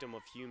strikeout victim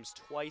of Hume's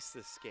twice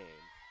this game.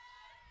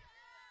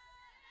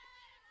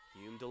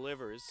 Hume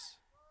delivers.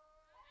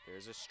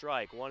 There's a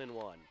strike, 1-1.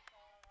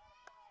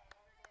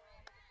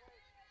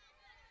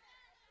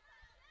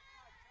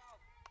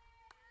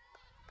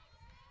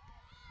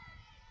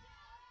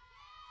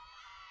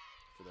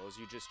 For those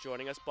of you just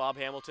joining us, Bob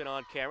Hamilton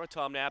on camera,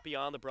 Tom Nappy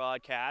on the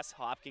broadcast.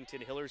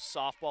 Hopkinton Hillers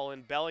softball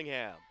in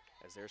Bellingham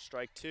as their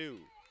strike 2.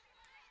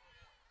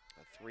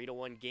 A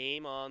 3-1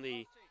 game on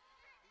the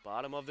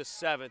bottom of the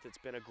 7th. It's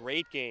been a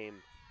great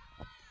game.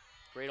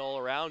 Great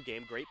all-around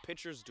game. Great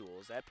pitchers'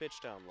 duels. That pitch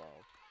down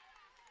low.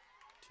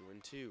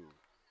 2-2.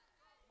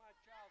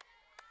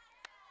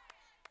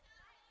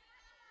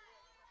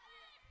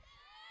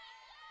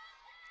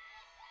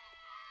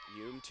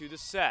 Hume to the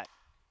set.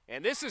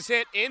 And this is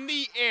hit in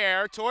the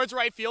air towards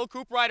right field.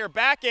 Coop Ryder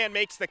backhand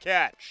makes the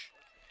catch.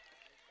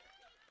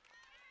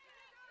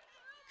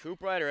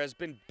 Coop Ryder has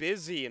been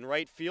busy in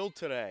right field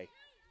today.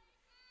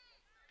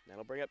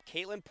 That'll bring up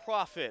Caitlin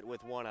Profit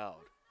with 1 out.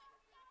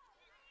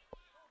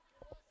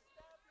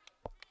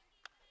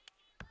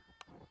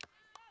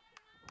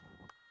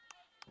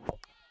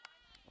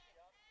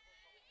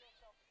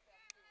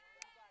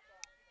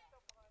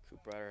 Coop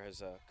Ryder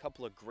has a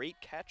couple of great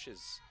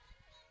catches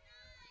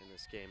in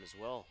this game as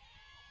well.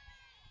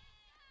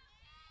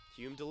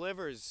 Hume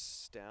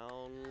delivers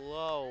down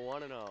low,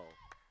 1-0.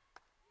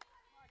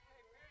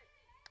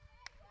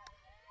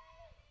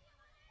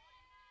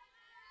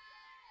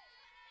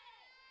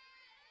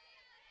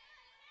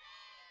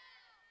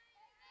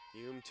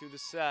 Hume to the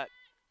set.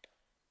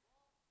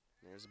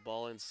 There's a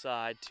ball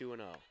inside, 2-0.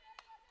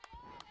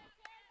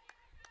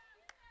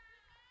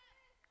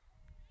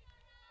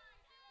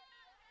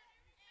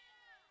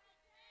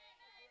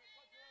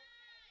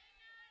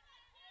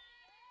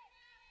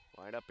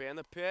 Wind up and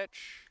the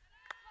pitch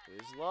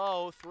is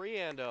low,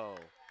 3-0.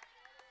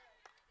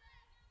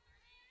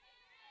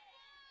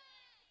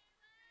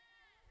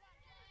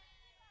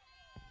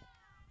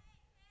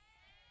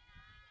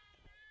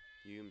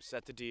 Hume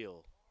set the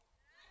deal.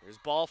 Here's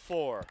ball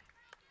 4.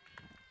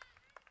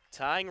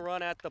 Tying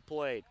run at the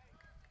plate.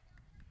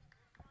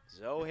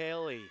 Zoe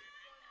Haley.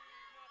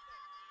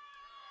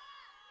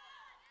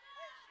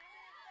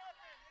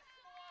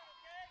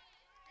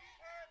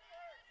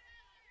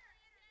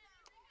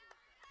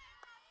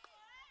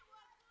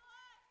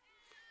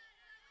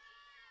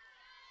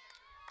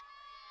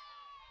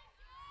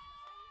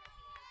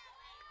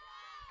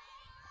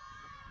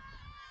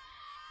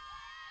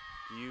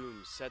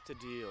 Hume set to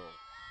deal.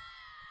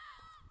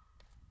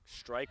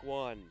 Strike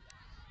 1.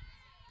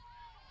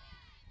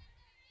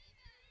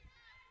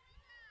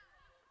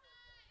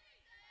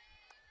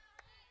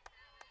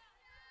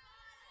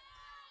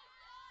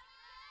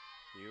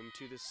 Hume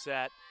to the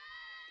set.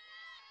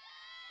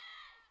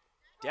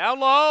 Down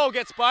low,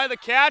 gets by the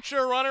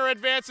catcher. Runner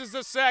advances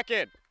to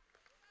second.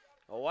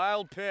 A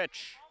wild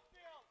pitch.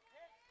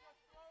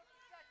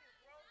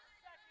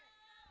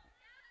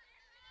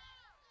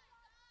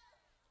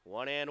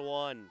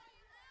 1-1.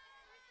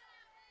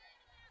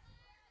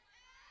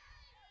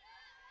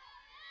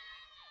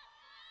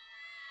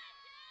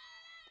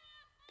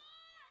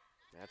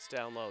 That's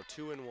down low,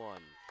 2-1.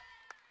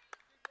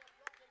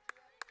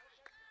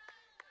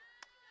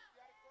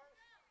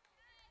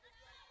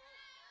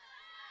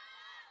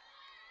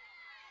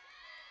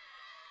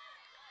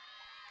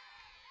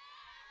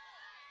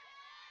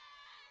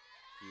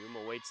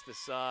 Hume awaits the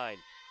sign.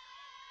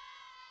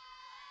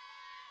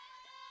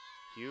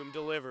 Hume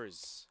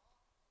delivers.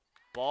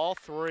 Ball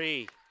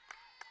 3.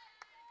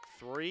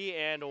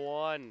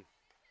 3-1. And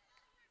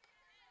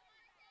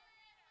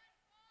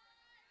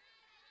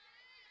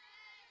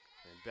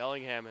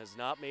Bellingham has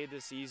not made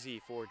this easy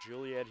for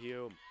Juliet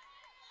Hume.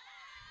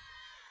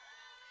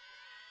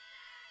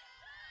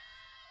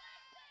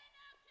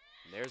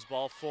 And there's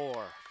ball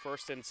 4.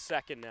 First and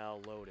second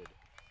now loaded.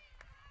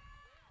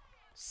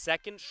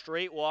 Second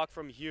straight walk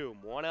from Hume.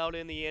 1 out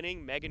in the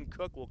inning. Megan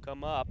Cook will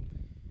come up.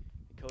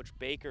 Coach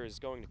Baker is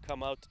going to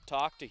come out to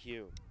talk to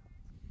Hume.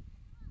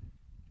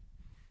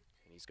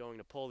 And he's going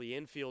to pull the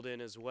infield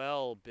in as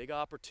well. Big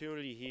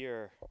opportunity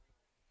here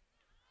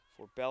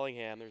for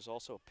Bellingham. There's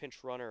also a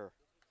pinch runner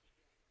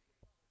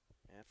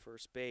at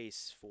first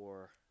base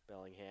for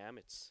Bellingham.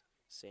 It's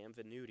Sam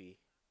Venuti.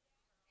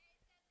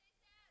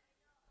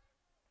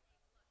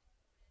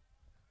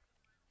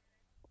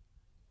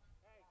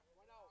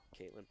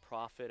 Caitlin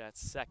Profit at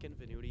second,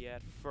 Venuti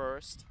at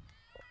first.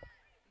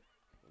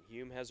 And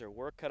Hume has her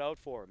work cut out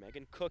for her.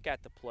 Megan Cook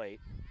at the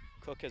plate.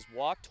 Cook has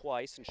walked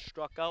twice and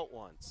struck out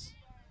once.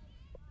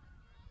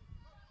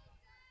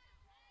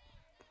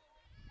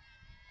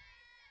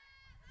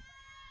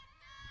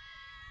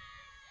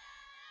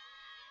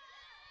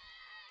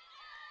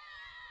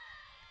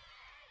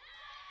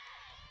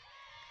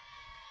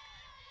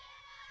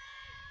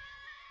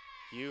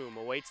 Hume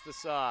awaits the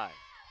side.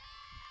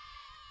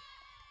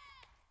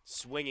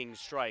 Swinging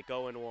strike,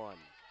 0-1.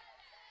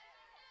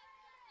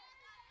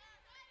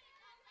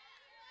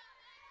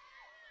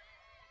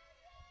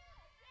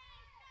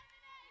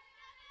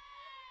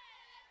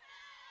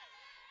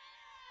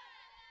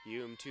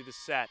 Hume to the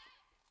set.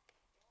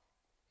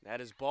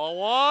 That is ball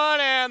 1,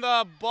 and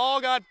the ball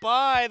got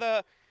by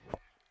the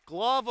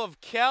glove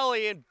of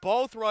Kelly, and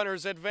both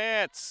runners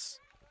advance.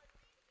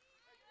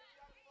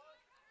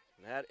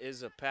 That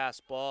is a pass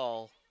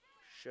ball.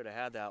 Should have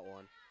had that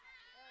one.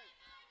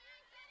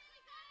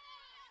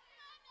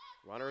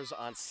 Runners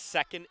on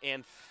second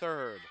and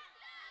third.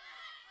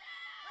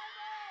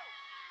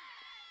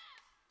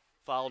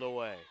 Fouled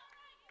away.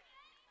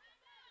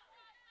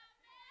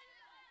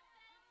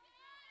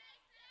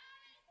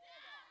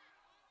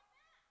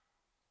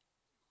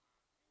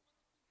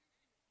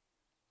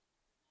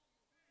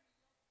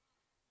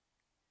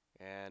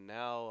 And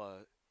now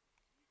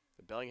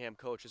the Bellingham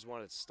coaches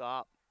wanted to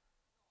stop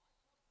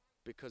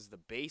because the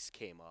base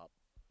came up.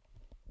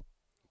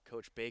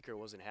 Coach Baker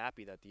wasn't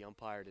happy that the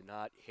umpire did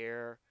not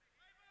hear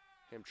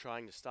him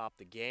trying to stop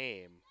the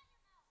game.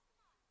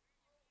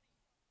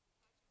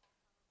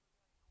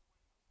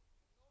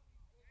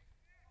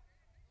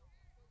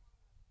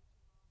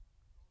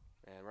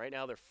 And right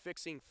now they're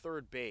fixing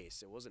third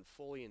base. It wasn't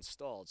fully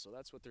installed, so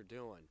that's what they're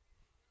doing.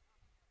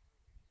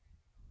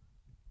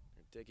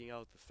 They're digging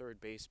out the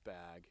third base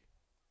bag.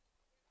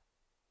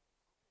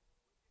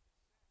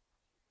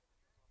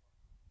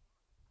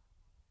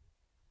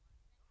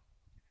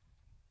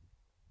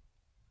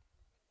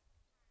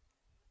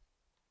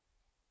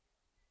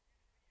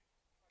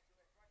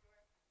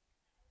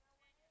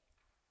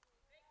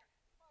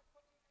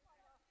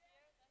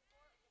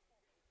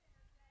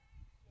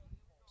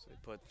 So they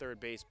put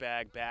third base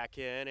bag back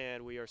in,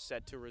 and we are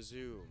set to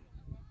resume.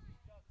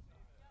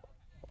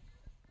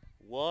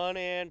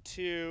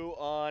 1-2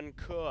 on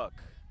Cook.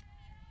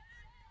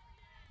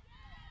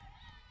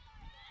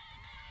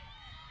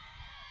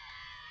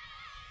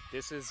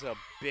 This is a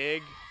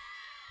big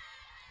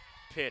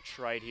pitch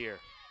right here.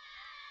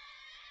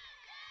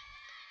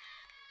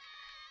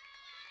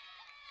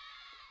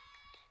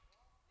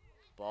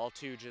 Ball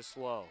 2 just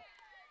low.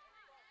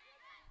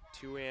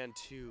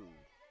 2-2.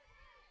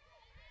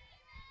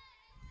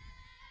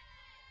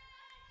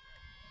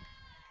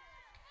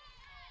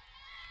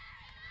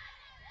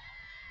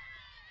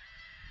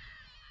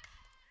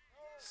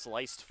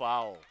 sliced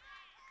foul.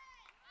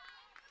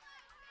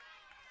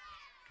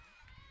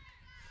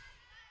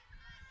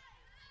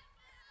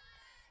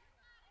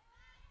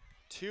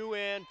 Two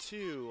and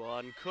two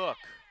on Cook.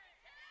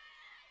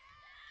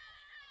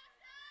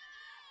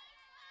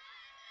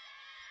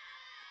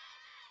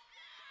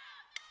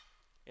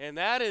 And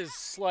that is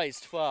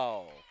sliced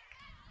foul.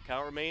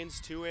 Count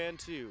remains 2 and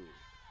 2.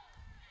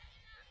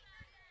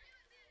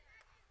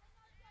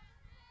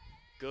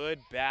 Good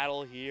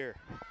battle here.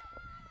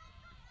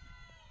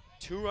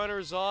 2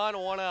 runners on,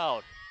 1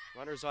 out.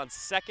 Runners on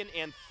second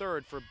and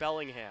third for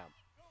Bellingham.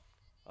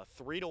 A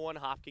 3-1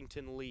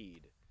 Hopkinton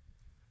lead.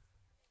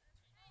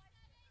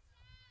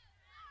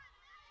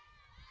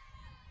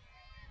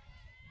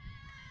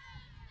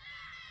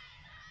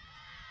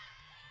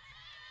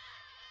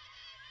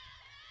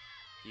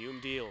 Hume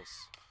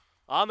deals.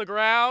 On the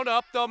ground,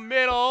 up the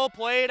middle,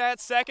 played at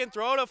second,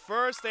 throw to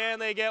first,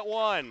 and they get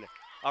 1.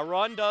 A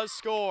run does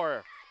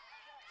score.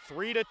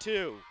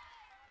 3-2.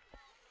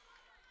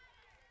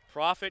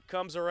 Profit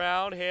comes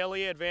around.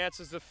 Haley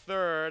advances to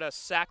third. A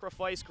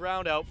sacrifice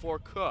ground out for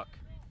Cook.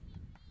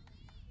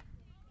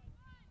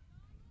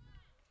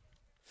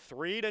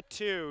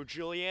 3-2.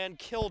 Julianne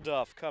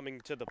Kilduff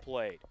coming to the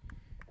plate.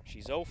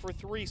 She's 0 for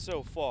 3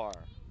 so far.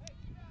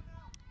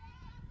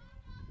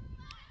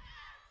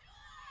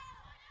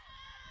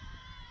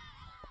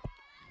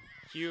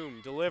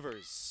 Hume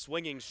delivers.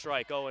 Swinging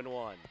strike,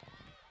 0-1.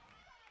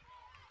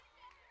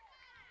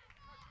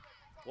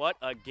 What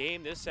a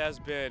game this has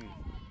been.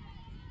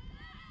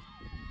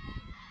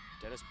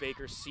 Dennis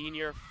Baker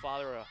Sr.,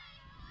 father of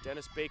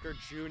Dennis Baker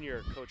Jr.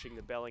 coaching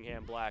the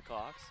Bellingham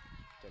Blackhawks.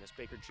 Dennis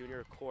Baker Jr.,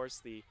 of course,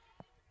 the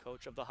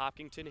coach of the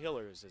Hopkinton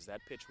Hillers, as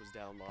that pitch was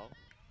down low.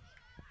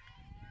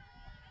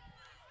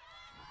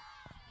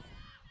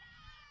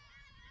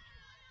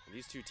 And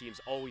these two teams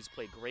always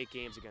play great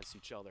games against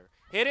each other.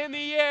 Hit in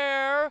the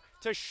air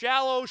to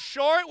shallow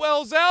short.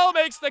 Welzell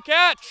makes the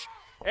catch.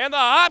 And the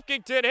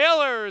Hopkinton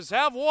Hillers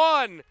have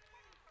won.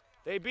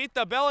 They beat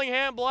the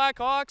Bellingham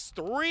Blackhawks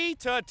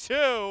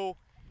 3-2.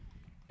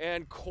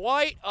 And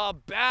quite a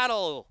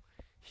battle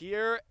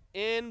here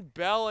in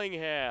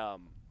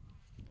Bellingham.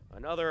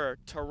 Another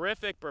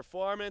terrific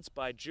performance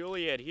by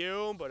Juliet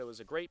Hume, but it was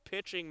a great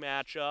pitching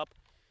matchup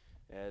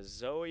as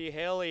Zoe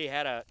Haley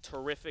had a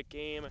terrific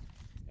game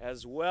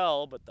as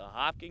well, but the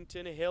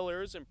Hopkinton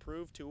Hillers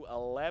improved to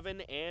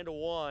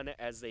 11-1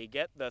 as they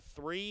get the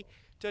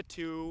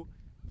 3-2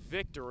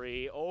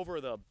 victory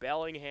over the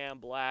Bellingham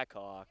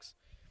Blackhawks.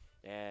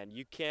 And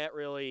you can't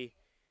really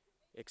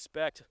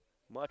expect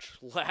much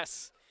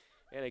less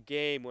in a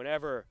game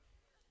whenever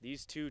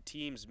these two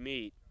teams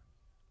meet.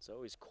 It's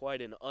always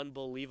quite an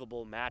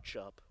unbelievable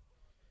matchup.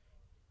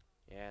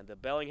 And the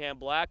Bellingham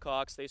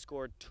Blackhawks, they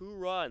scored 2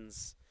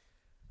 runs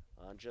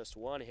on just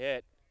 1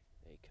 hit.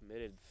 They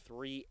committed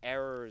 3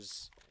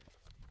 errors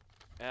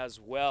as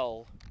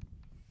well.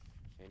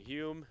 And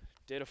Hume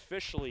did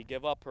officially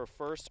give up her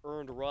first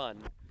earned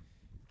run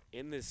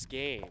in this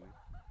game,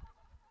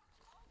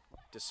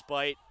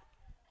 despite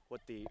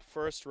what the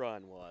first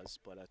run was.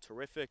 But a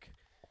terrific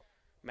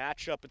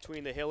matchup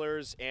between the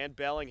Hillers and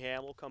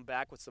Bellingham. We'll come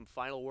back with some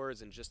final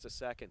words in just a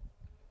second.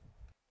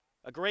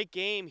 A great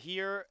game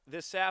here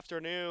this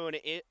afternoon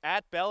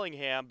at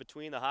Bellingham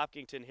between the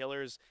Hopkinton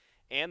Hillers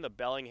and the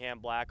Bellingham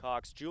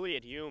Blackhawks.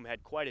 Juliet Hume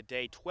had quite a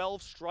day,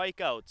 12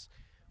 strikeouts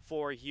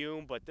for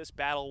Hume, but this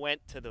battle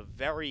went to the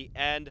very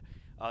end,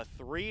 a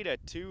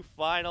 3-2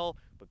 final.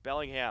 But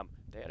Bellingham,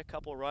 they had a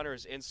couple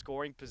runners in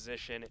scoring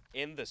position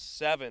in the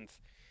 7th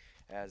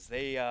as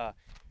they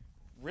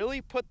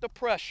really put the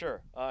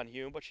pressure on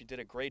Hume, but she did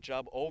a great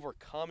job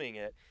overcoming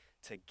it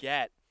to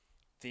get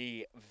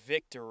the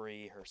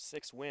victory, her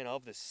 6th win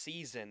of the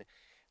season.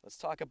 Let's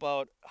talk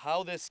about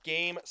how this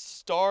game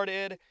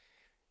started.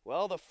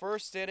 Well, the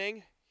first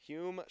inning,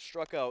 Hume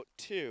struck out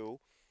 2,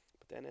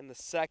 but then in the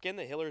second,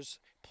 the Hillers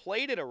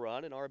plated a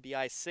run. An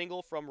RBI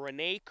single from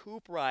Renee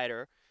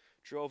Cooprider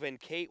drove in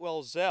Kate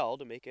Welzell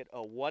to make it a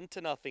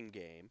 1-0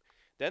 game.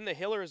 Then the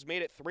Hillers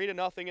made it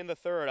 3-0 in the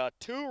third. A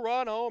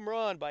 2-run home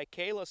run by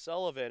Kayla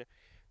Sullivan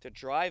to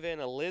drive in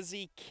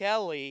Lizzie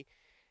Kelly.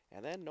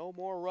 And then no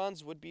more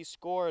runs would be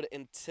scored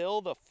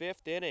until the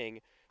 5th inning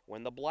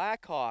when the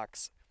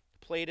Blackhawks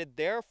plated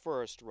their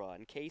first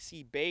run.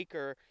 Casey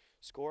Baker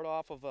scored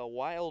off of a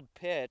wild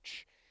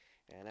pitch.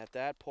 And at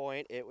that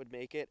point, it would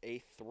make it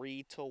a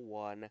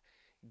 3-1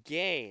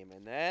 game.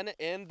 And then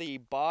in the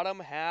bottom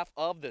half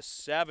of the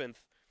 7th,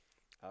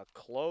 a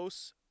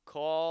close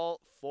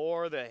call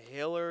for the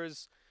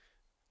Hillers.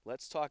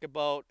 Let's talk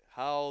about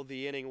how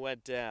the inning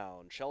went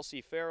down.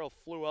 Chelsea Farrell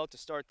flew out to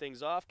start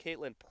things off.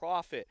 Caitlin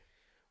Profit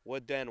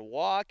would then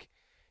walk,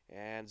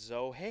 and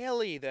Zoe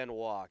Haley then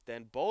walked.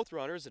 Then both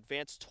runners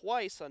advanced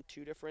twice on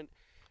 2 different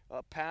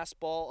pass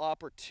ball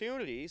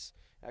opportunities.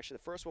 Actually,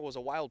 the first one was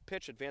a wild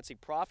pitch advancing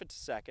Profit to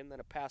second. Then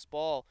a pass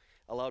ball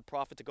allowed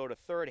Profit to go to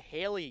third,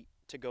 Haley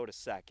to go to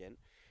second.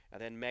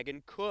 And then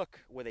Megan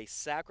Cook with a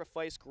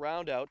sacrifice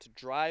ground out to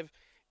drive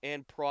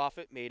and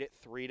Profit made it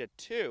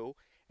 3-2.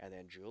 And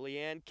then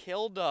Julianne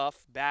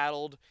Kilduff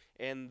battled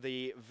in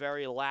the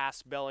very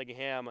last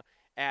Bellingham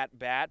at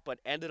bat, but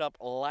ended up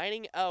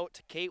lining out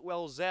Kate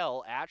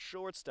Welzell at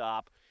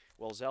shortstop.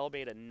 Welzell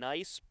made a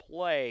nice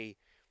play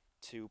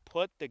to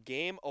put the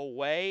game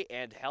away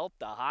and help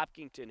the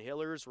Hopkinton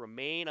Hillers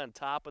remain on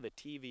top of the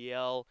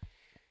TVL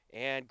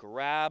and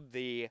grab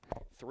the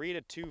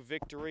 3-2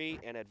 victory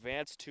and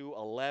advance to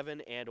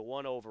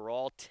 11-1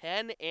 overall.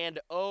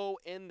 10-0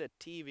 in the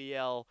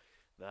TVL.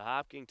 The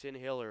Hopkinton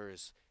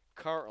Hillers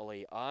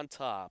currently on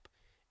top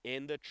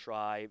in the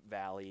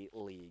Tri-Valley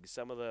League.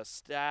 Some of the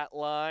stat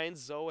lines: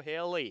 Zoe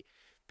Haley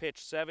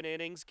pitched 7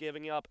 innings,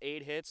 giving up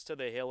 8 hits to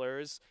the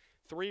Hillers.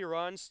 3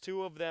 runs,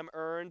 2 of them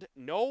earned,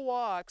 no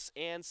walks,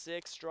 and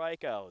 6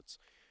 strikeouts.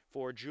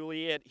 For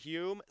Juliet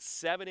Hume,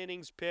 7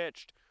 innings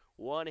pitched,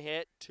 1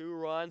 hit, 2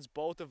 runs,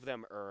 both of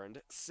them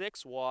earned,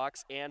 6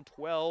 walks, and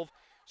 12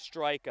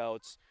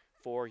 strikeouts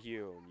for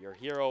Hume. Your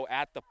hero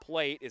at the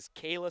plate is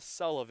Kayla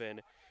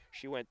Sullivan.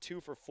 She went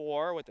 2 for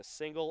 4 with a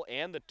single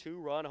and the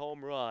 2-run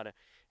home run,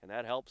 and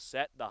that helped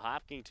set the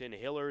Hopkinton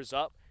Hillers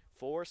up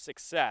for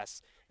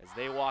success as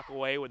they walk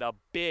away with a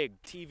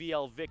big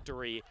TVL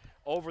victory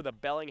over the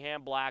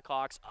Bellingham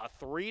Blackhawks, a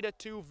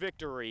 3-2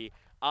 victory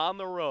on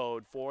the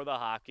road for the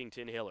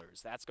Hopkinton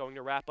Hillers. That's going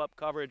to wrap up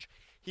coverage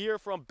here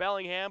from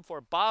Bellingham. For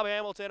Bob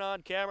Hamilton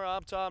on camera,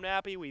 I'm Tom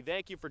Nappy. We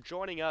thank you for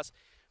joining us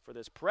for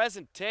this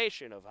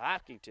presentation of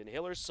Hopkinton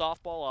Hillers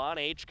softball on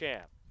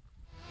HCAM.